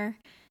fear,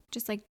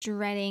 just like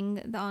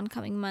dreading the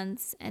oncoming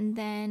months. And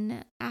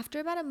then after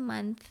about a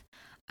month,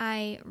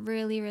 I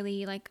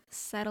really like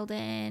settled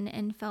in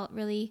and felt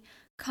really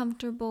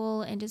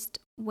comfortable and just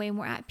way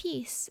more at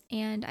peace.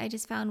 And I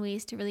just found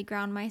ways to really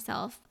ground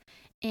myself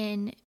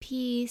in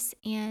peace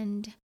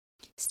and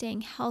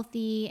staying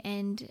healthy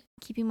and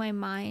keeping my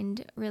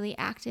mind really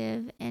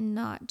active and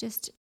not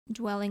just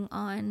dwelling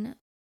on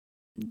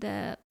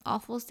the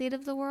awful state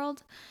of the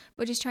world,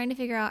 but just trying to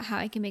figure out how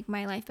I can make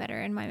my life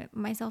better and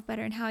myself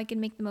better, and how I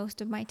can make the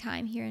most of my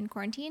time here in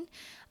quarantine.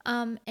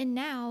 And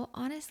now,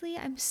 honestly,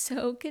 I'm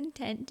so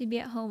content to be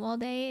at home all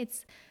day.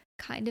 It's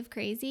kind of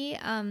crazy.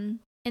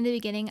 In the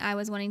beginning, I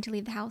was wanting to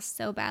leave the house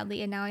so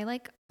badly, and now I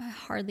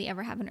hardly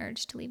ever have an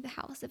urge to leave the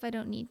house if I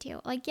don't need to.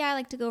 Like, yeah, I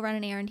like to go run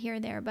an errand here or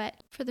there, but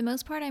for the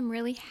most part, I'm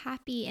really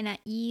happy and at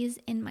ease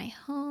in my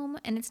home.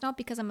 And it's not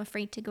because I'm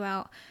afraid to go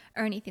out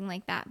or anything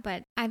like that,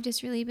 but I've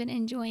just really been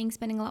enjoying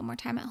spending a lot more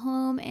time at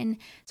home and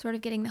sort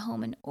of getting the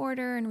home in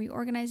order and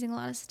reorganizing a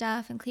lot of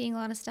stuff and cleaning a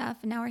lot of stuff.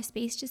 And now our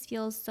space just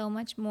feels so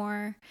much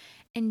more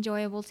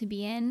enjoyable to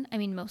be in. I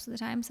mean, most of the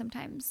time.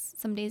 Sometimes,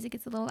 some days it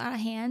gets a little out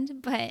of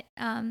hand, but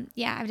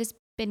yeah, I've just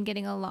been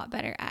getting a lot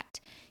better at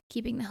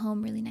keeping the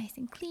home really nice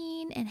and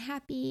clean and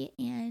happy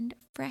and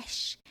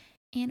fresh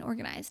and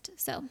organized.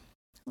 So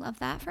love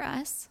that for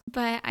us.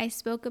 But I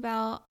spoke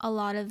about a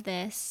lot of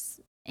this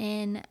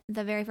in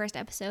the very first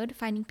episode,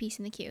 Finding Peace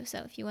in the Queue. So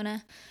if you want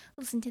to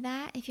listen to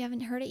that, if you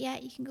haven't heard it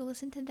yet, you can go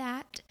listen to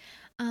that,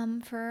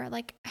 for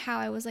like how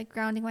I was like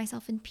grounding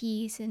myself in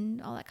peace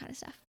and all that kind of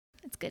stuff.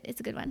 It's good. It's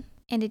a good one.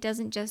 And it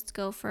doesn't just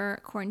go for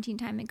quarantine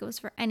time. It goes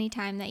for any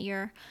time that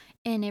you're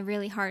in a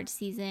really hard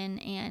season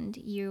and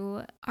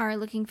you are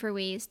looking for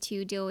ways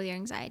to deal with your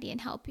anxiety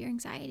and help your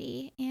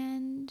anxiety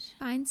and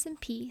find some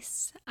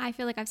peace. I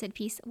feel like I've said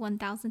peace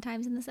 1,000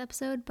 times in this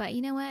episode, but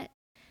you know what?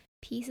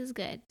 Peace is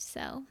good.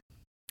 So,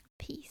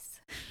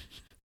 peace.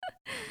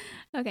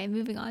 Okay,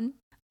 moving on.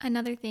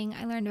 Another thing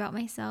I learned about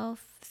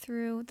myself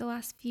through the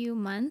last few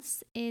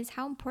months is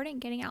how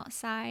important getting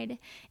outside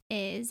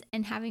is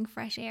and having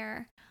fresh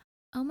air.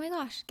 Oh my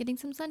gosh, getting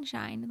some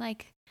sunshine.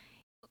 Like,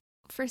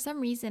 for some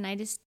reason, I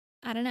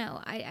don't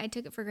know, I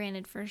took it for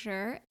granted for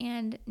sure.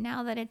 And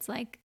now that it's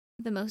like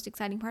the most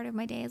exciting part of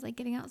my day is like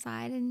getting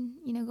outside and,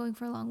 going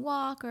for a long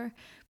walk or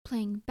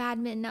playing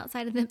badminton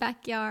outside in the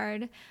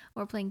backyard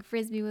or playing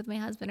frisbee with my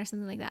husband or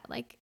something like that.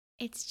 Like,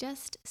 it's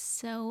just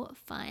so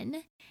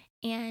fun.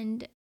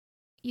 And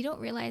you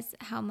don't realize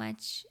how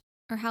much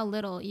or how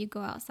little you go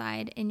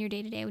outside in your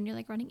day to day when you're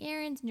like running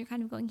errands and you're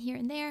kind of going here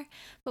and there.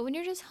 But when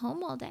you're just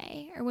home all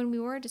day, or when we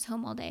were just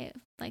home all day,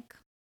 like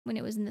when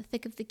it was in the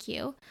thick of the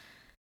queue,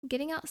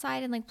 getting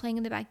outside and like playing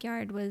in the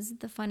backyard was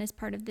the funnest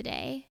part of the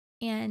day.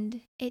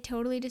 And it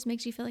totally just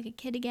makes you feel like a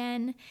kid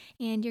again.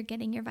 And you're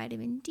getting your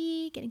vitamin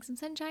D, getting some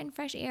sunshine,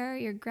 fresh air.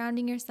 You're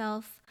grounding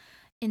yourself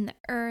in the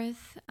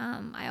earth.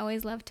 I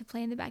always love to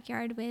play in the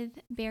backyard with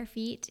bare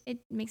feet. It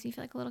makes me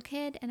feel like a little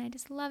kid and I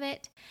just love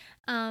it.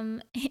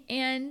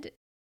 And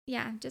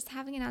yeah, just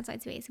having an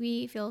outside space.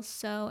 We feel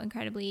so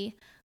incredibly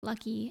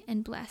lucky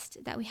and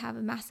blessed that we have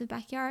a massive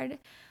backyard,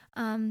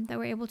 that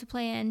we're able to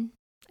play in.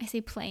 I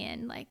say play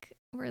in like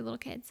we're little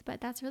kids, but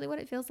that's really what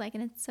it feels like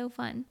and it's so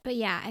fun. But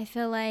yeah, I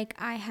feel like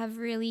I have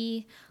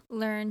really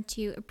learned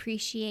to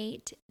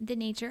appreciate the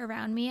nature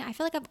around me. I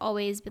feel like I've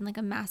always been like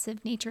a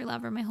massive nature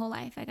lover my whole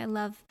life. Like, I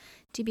love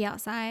to be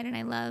outside and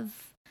I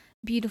love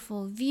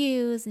beautiful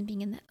views and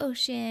being in the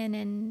ocean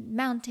and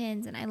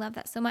mountains, and I love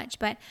that so much,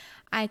 but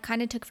I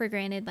kind of took for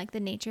granted like the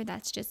nature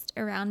that's just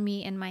around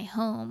me in my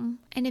home.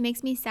 And it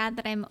makes me sad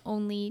that I'm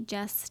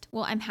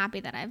happy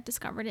that I've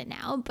discovered it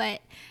now,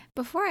 but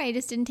before I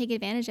just didn't take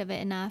advantage of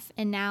it enough.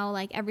 And now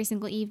like every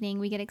single evening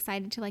we get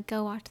excited to like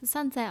go watch the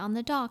sunset on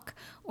the dock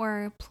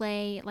or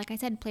play, like I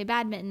said, play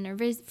badminton or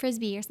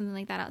frisbee or something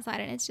like that outside,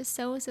 and it's just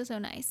so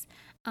nice.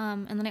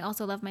 And then I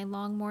also love my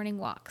long morning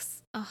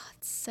walks. Oh,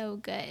 it's so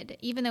good.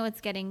 Even though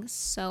it's getting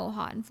so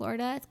hot in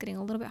Florida, it's getting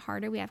a little bit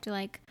harder. We have to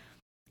like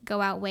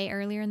go out way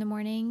earlier in the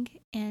morning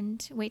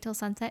and wait till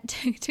sunset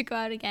to go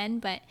out again.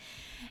 But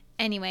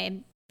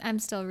anyway, I'm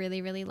still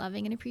really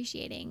loving and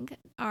appreciating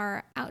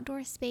our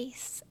outdoor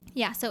space.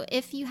 Yeah, so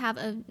if you have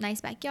a nice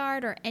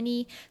backyard or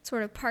any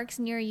sort of parks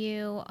near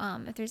you,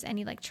 if there's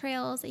any like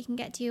trails that you can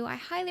get to, I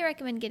highly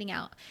recommend getting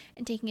out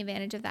and taking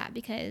advantage of that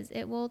because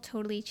it will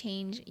totally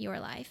change your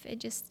life.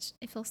 It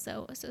feels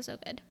so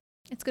good.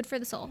 It's good for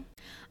the soul.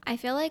 I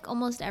feel like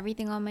almost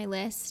everything on my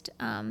list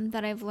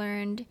that I've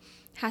learned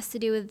has to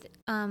do with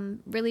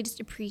really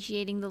just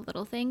appreciating the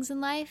little things in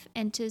life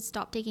and to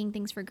stop taking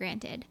things for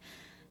granted.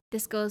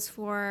 This goes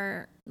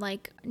for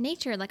like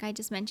nature, like I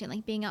just mentioned,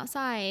 like being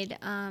outside,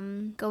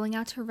 going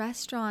out to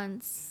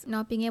restaurants,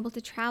 not being able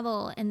to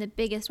travel. And the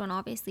biggest one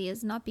obviously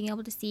is not being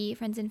able to see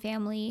friends and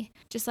family,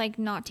 just like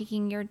not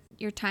taking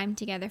your time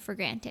together for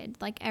granted.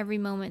 Like every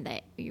moment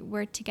that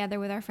we're together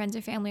with our friends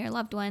or family or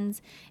loved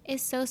ones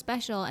is so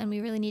special, and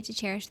we really need to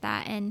cherish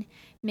that and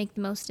make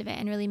the most of it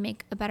and really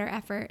make a better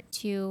effort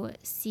to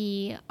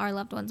see our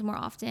loved ones more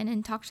often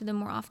and talk to them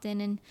more often.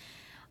 And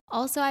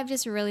also, I've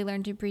just really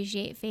learned to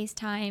appreciate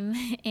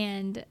FaceTime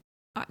and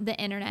the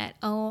internet.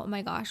 Oh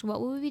my gosh,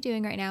 what would we be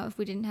doing right now if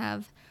we didn't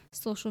have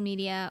social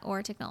media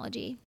or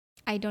technology?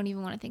 I don't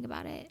even want to think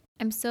about it.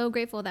 I'm so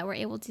grateful that we're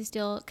able to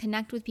still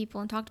connect with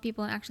people and talk to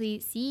people and actually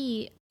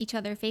see each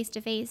other face to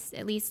face,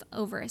 at least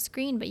over a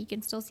screen, but you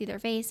can still see their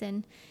face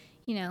and,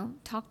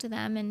 talk to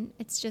them. And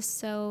it's just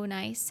so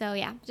nice. So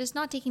yeah, just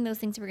not taking those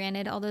things for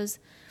granted. All those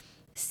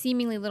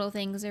seemingly little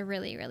things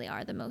really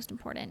are the most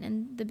important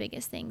and the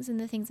biggest things and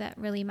the things that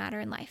really matter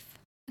in life.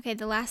 Okay,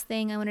 the last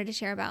thing I wanted to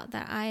share about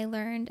that I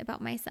learned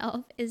about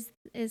myself is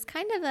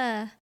kind of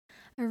a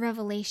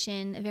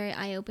revelation, a very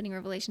eye-opening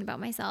revelation about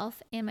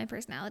myself and my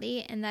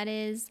personality, and that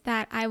is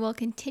that I will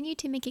continue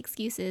to make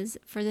excuses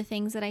for the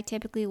things that I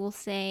typically will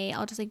say.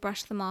 I'll just like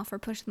brush them off or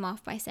push them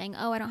off by saying,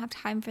 oh, I don't have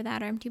time for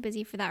that, or I'm too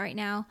busy for that right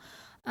now.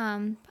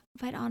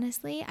 But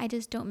honestly, I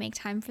just don't make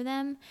time for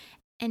them.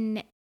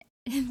 And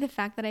the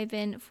fact that I've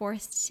been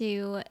forced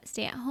to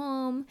stay at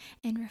home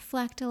and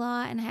reflect a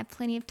lot, and I have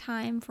plenty of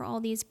time for all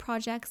these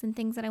projects and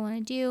things that I want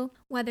to do,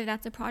 whether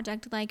that's a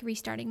project like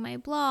restarting my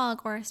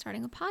blog or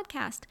starting a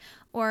podcast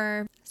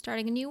or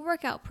starting a new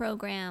workout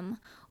program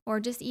or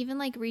just even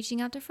like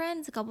reaching out to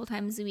friends a couple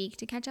times a week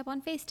to catch up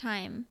on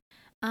FaceTime.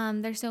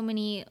 There's so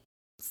many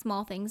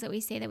small things that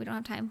we say that we don't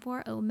have time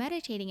for. Oh,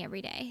 meditating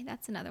every day.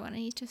 That's another one I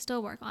need to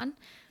still work on.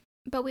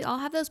 But we all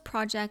have those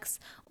projects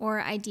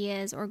or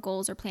ideas or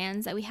goals or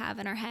plans that we have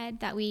in our head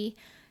that we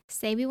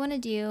say we want to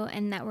do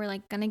and that we're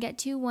like going to get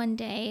to one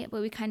day, but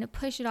we kind of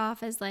push it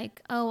off as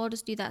like, oh, I'll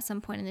just do that at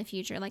some point in the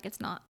future. Like it's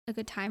not a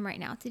good time right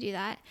now to do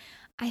that.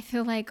 I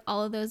feel like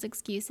all of those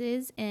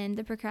excuses and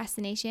the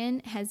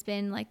procrastination has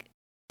been like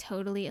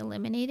totally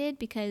eliminated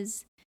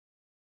because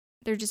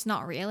they're just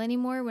not real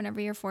anymore whenever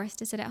you're forced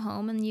to sit at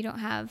home and you don't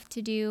have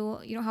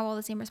all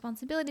the same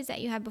responsibilities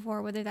that you had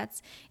before, whether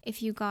that's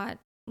if you got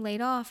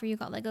laid off or you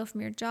got let go from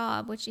your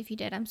job, which if you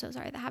did, I'm so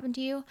sorry that happened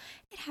to you.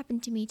 It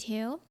happened to me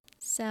too.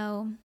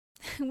 So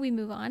we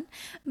move on.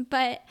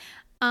 But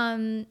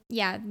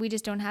yeah, we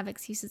just don't have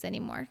excuses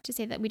anymore to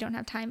say that we don't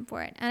have time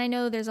for it. And I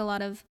know there's a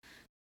lot of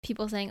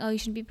people saying, oh, you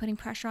shouldn't be putting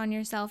pressure on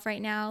yourself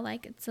right now.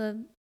 Like it's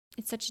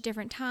such a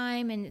different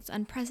time and it's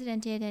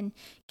unprecedented, and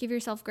give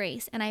yourself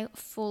grace. And I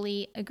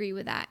fully agree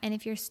with that. And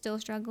if you're still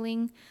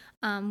struggling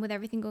with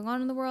everything going on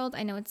in the world,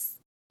 I know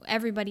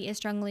everybody is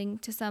struggling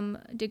to some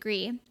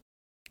degree.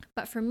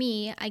 But for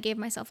me, I gave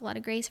myself a lot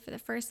of grace for the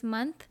first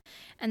month.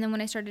 And then when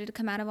I started to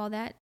come out of all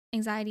that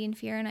anxiety and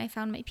fear and I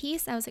found my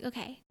peace, I was like,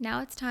 okay,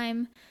 now it's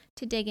time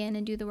to dig in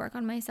and do the work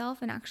on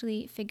myself and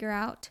actually figure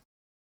out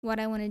what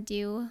I want to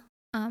do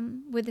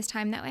with this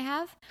time that I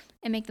have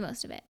and make the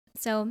most of it.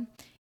 So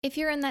if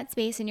you're in that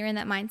space and you're in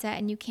that mindset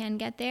and you can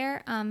get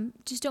there,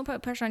 just don't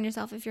put pressure on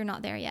yourself if you're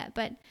not there yet.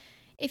 But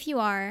if you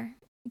are,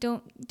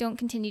 don't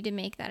continue to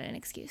make that an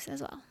excuse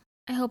as well.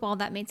 I hope all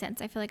that made sense.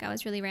 I feel like I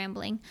was really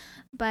rambling,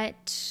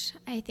 but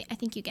I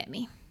think you get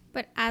me.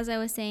 But as I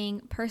was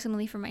saying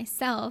personally for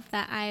myself,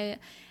 that I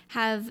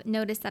have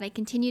noticed that I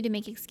continue to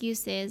make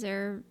excuses,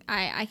 or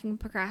I can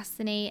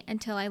procrastinate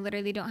until I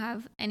literally don't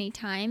have any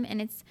time.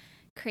 And it's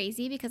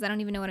crazy because I don't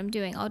even know what I'm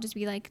doing. I'll just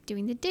be like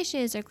doing the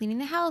dishes or cleaning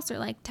the house or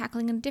like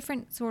tackling a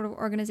different sort of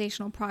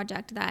organizational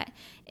project that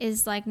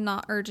is like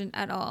not urgent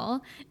at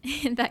all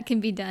that can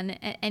be done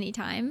at any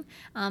time.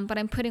 But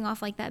I'm putting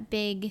off like that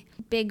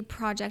big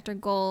project or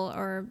goal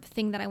or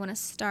thing that I want to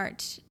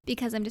start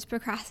because I'm just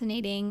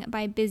procrastinating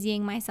by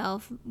busying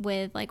myself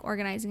with like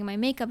organizing my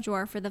makeup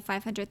drawer for the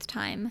 500th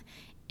time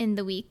in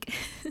the week.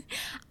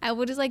 I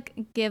will just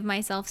like give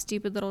myself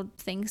stupid little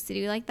things to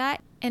do like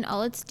that. And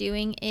all it's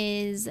doing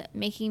is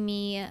making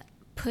me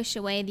push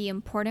away the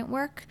important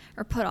work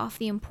or put off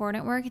the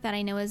important work that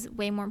I know is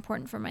way more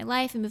important for my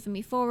life and moving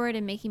me forward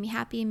and making me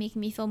happy and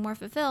making me feel more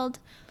fulfilled.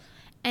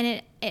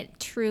 And it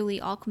truly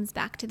all comes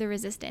back to the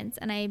resistance.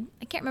 And I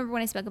can't remember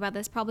when I spoke about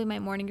this, probably my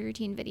morning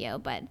routine video,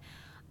 but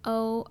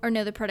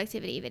the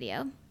productivity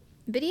video.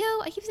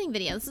 I keep saying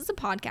video. This is a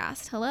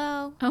podcast.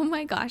 Hello. Oh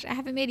my gosh. I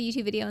haven't made a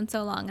YouTube video in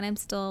so long and I'm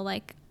still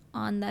like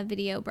on the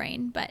video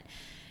brain. But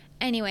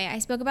anyway, I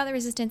spoke about the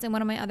resistance in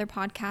one of my other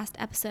podcast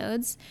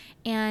episodes,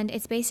 and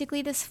it's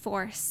basically this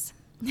force.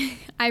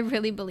 I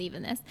really believe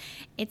in this.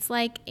 It's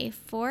like a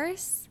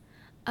force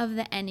of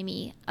the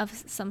enemy of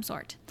some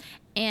sort.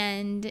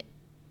 And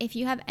if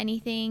you have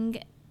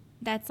anything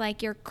that's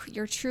like your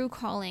true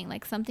calling,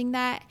 like something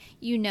that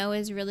you know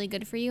is really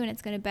good for you and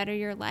it's going to better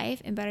your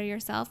life and better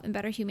yourself and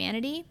better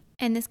humanity.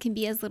 And this can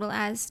be as little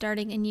as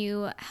starting a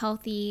new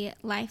healthy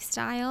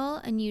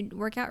lifestyle, a new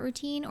workout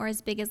routine, or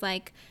as big as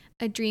like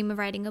a dream of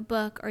writing a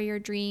book or your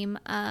dream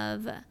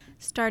of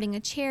starting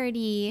a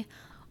charity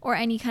or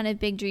any kind of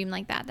big dream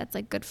like that that's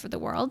like good for the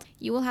world.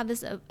 You will have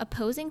this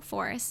opposing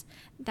force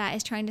that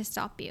is trying to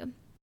stop you.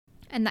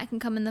 And that can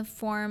come in the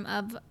form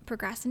of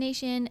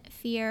procrastination,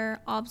 fear,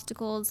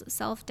 obstacles,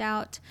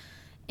 self-doubt,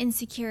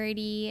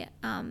 insecurity.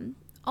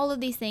 All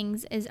of these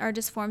things are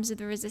just forms of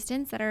the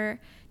resistance that are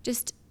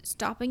just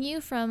stopping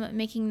you from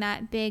making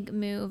that big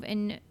move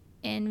and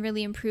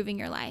really improving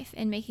your life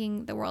and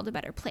making the world a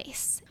better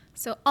place.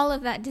 So all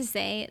of that to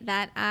say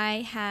that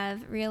I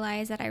have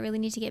realized that I really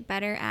need to get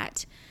better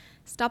at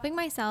stopping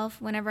myself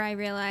whenever I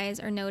realize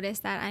or notice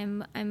that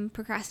I'm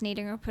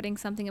procrastinating or putting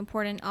something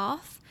important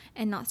off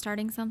and not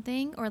starting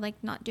something or like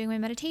not doing my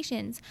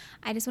meditations.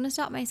 I just want to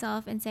stop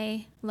myself and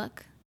say,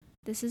 look,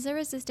 this is a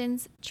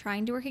resistance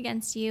trying to work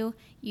against you.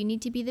 You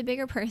need to be the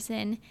bigger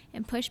person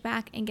and push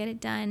back and get it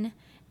done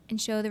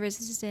and show the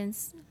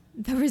resistance,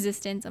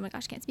 oh my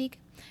gosh, can't speak,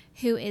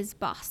 who is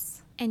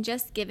boss. And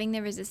just giving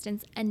the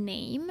resistance a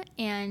name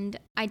and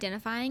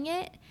identifying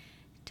it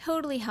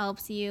totally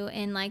helps you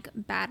in like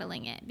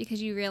battling it,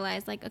 because you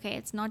realize like, okay,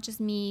 it's not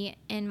just me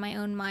in my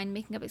own mind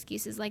making up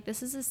excuses. Like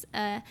this is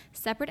a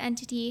separate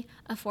entity,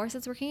 a force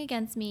that's working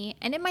against me.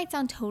 And it might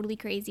sound totally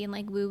crazy and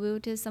like woo-woo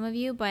to some of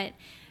you, but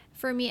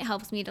for me, it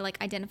helps me to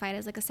like identify it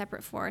as like a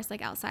separate force,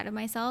 like outside of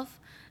myself,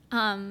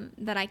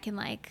 that I can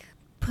like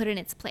put in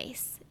its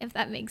place, if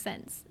that makes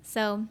sense.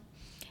 So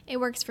it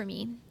works for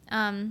me.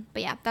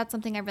 But yeah, that's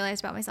something I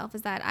realized about myself,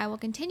 is that I will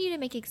continue to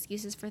make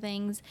excuses for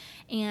things,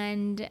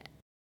 and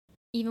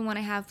even when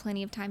I have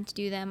plenty of time to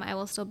do them, I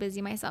will still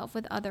busy myself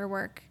with other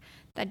work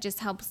that just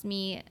helps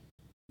me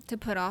to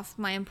put off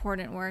my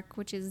important work,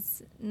 which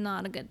is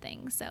not a good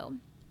thing. So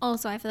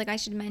also, I feel like I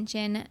should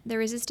mention the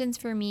resistance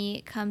for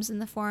me comes in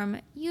the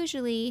form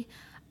usually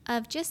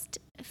of just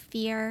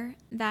fear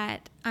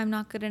that I'm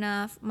not good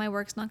enough, my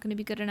work's not going to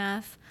be good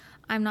enough,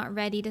 I'm not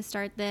ready to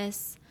start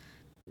this.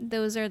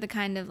 Those are the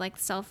kind of like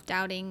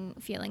self-doubting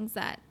feelings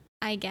that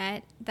I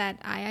get, that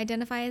I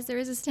identify as the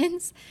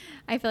resistance.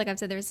 I feel like I've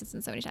said the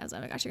resistance so many times. Oh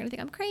my gosh, you're gonna think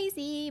I'm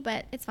crazy,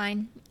 but it's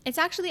fine. It's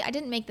actually, I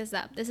didn't make this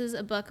up. This is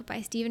a book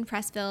by Steven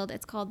Pressfield.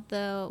 It's called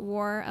The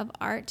War of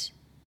Art.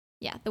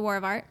 Yeah, The War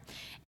of Art.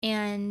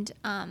 And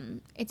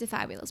it's a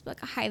fabulous book.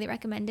 I highly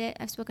recommend it.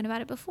 I've spoken about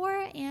it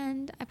before,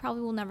 and I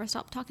probably will never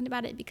stop talking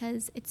about it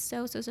because it's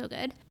so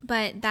good.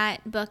 But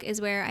that book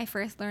is where I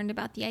first learned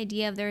about the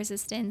idea of the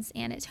resistance,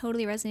 and it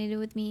totally resonated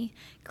with me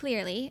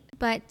clearly.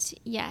 But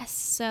yes,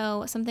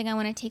 so something I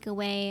want to take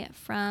away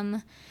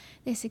from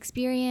this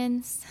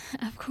experience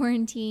of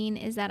quarantine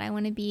is that I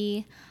want to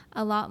be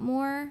a lot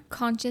more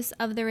conscious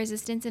of the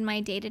resistance in my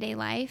day-to-day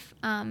life,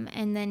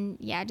 and then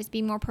just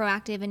being more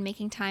proactive and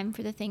making time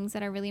for the things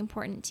that are really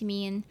important to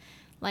me, and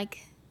like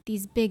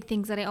these big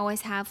things that I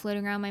always have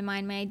floating around my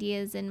mind, my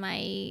ideas and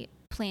my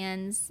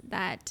plans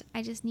that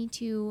I just need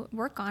to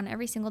work on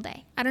every single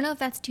day. I don't know if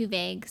that's too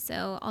vague,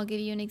 so I'll give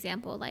you an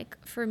example. Like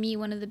for me,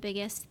 one of the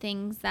biggest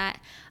things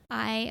that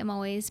I am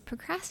always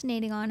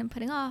procrastinating on and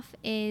putting off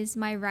is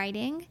my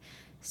writing.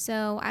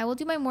 So I will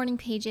do my morning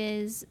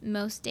pages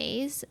most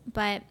days,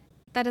 but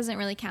that doesn't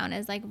really count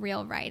as like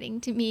real writing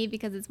to me,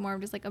 because it's more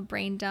of just like a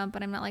brain dump,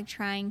 and I'm not like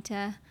trying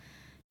to,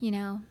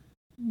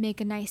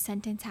 make a nice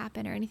sentence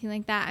happen or anything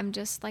like that. I'm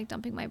just like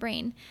dumping my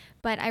brain.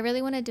 But I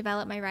really want to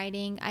develop my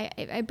writing.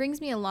 It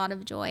brings me a lot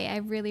of joy. I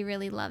really,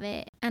 really love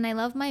it. And I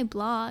love my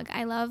blog.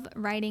 I love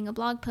writing a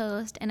blog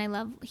post, and I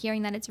love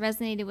hearing that it's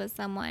resonated with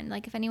someone.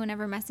 Like if anyone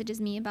ever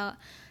messages me about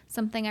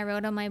something I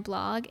wrote on my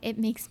blog, it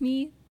makes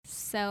me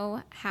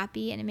so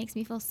happy, and it makes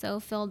me feel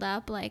so filled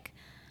up. Like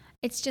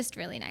it's just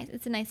really nice.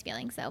 It's a nice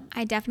feeling. So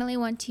I definitely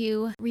want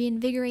to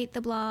reinvigorate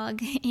the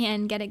blog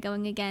and get it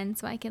going again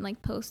so I can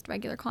like post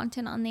regular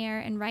content on there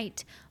and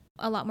write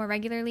a lot more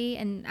regularly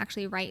and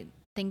actually write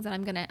things that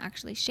I'm going to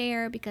actually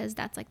share, because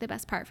that's like the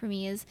best part for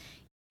me, is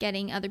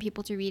getting other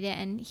people to read it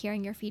and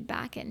hearing your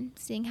feedback and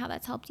seeing how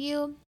that's helped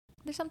you.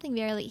 There's something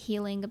very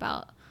healing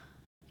about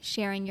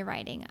sharing your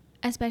writing,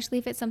 especially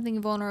if it's something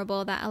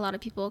vulnerable that a lot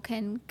of people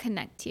can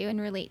connect to and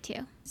relate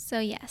to. So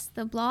yes,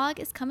 the blog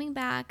is coming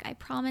back. I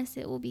promise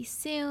it will be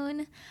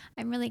soon.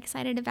 I'm really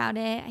excited about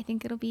it. I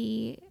think it'll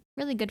be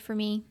really good for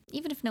me.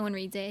 Even if no one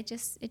reads it,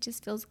 it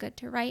just feels good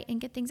to write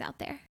and get things out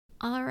there.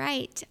 All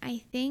right,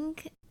 I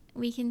think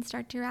we can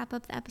start to wrap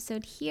up the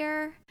episode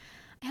here.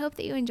 I hope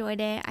that you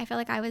enjoyed it. I feel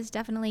like I was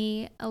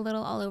definitely a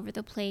little all over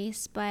the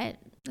place, but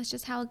that's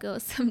just how it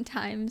goes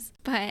sometimes.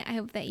 But I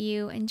hope that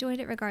you enjoyed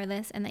it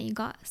regardless and that you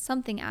got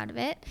something out of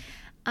it.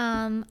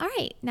 All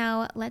right,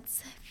 now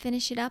let's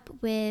finish it up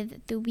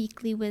with the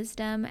weekly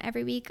wisdom.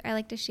 Every week I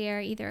like to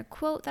share either a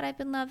quote that I've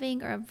been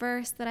loving or a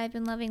verse that I've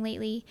been loving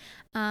lately.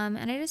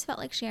 And I just felt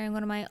like sharing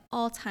one of my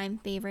all-time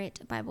favorite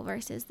Bible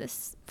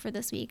verses for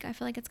this week. I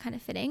feel like it's kind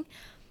of fitting.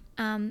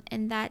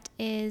 And that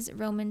is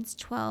Romans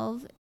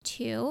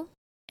 12:2.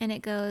 And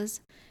it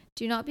goes,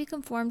 "Do not be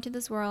conformed to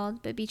this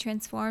world, but be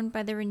transformed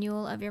by the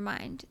renewal of your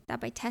mind, that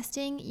by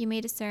testing you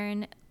may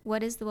discern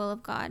what is the will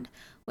of God,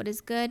 what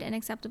is good and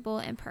acceptable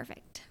and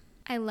perfect."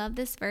 I love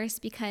this verse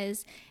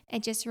because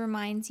it just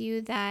reminds you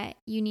that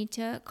you need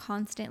to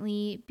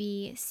constantly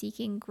be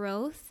seeking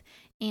growth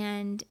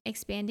and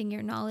expanding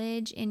your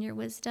knowledge and your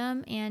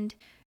wisdom and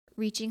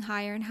reaching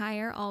higher and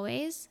higher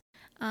always.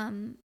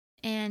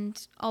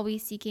 And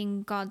always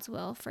seeking God's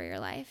will for your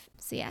life.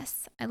 So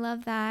yes, I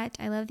love that.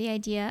 I love the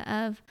idea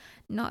of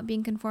not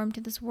being conformed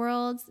to this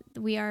world.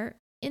 We are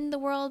in the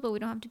world, but we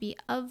don't have to be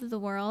of the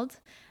world.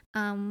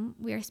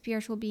 We are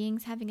spiritual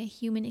beings having a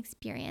human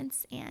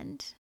experience,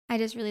 and I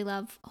just really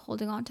love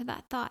holding on to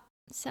that thought.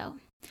 So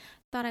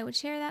thought I would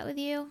share that with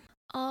you.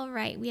 All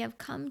right, we have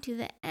come to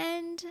the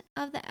end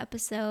of the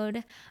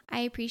episode. I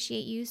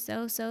appreciate you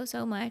so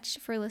much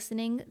for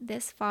listening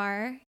this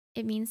far.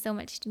 It means so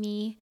much to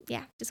me.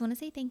 Yeah, just want to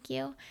say thank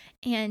you.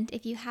 And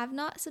if you have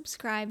not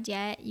subscribed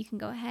yet, you can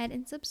go ahead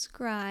and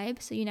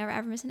subscribe so you never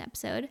ever miss an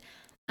episode.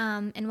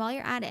 And while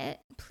you're at it,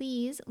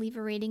 please leave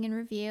a rating and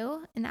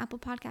review in the Apple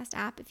Podcast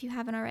app if you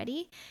haven't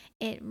already.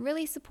 It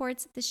really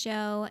supports the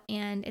show,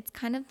 and it's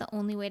kind of the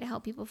only way to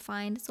help people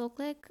find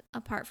SoulClick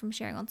apart from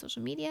sharing on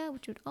social media,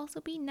 which would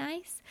also be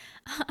nice.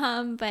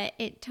 But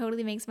it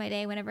totally makes my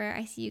day whenever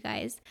I see you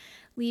guys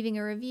leaving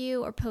a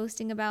review or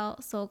posting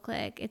about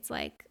SoulClick. It's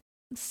like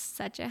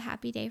such a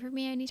happy day for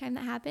me anytime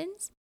that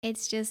happens.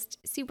 It's just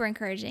super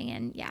encouraging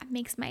and yeah,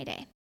 makes my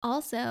day.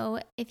 Also,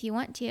 if you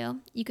want to,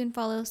 you can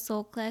follow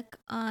SoulClick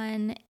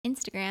on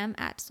Instagram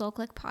at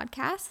SoulClick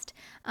Podcast.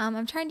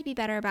 I'm trying to be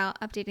better about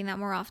updating that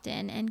more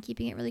often and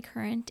keeping it really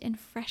current and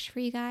fresh for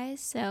you guys.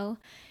 So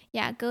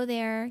yeah, go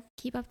there,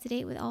 keep up to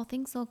date with all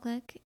things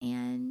SoulClick,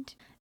 and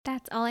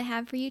that's all I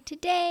have for you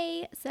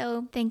today.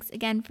 So thanks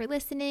again for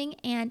listening,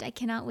 and I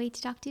cannot wait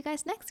to talk to you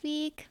guys next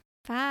week.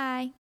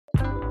 Bye.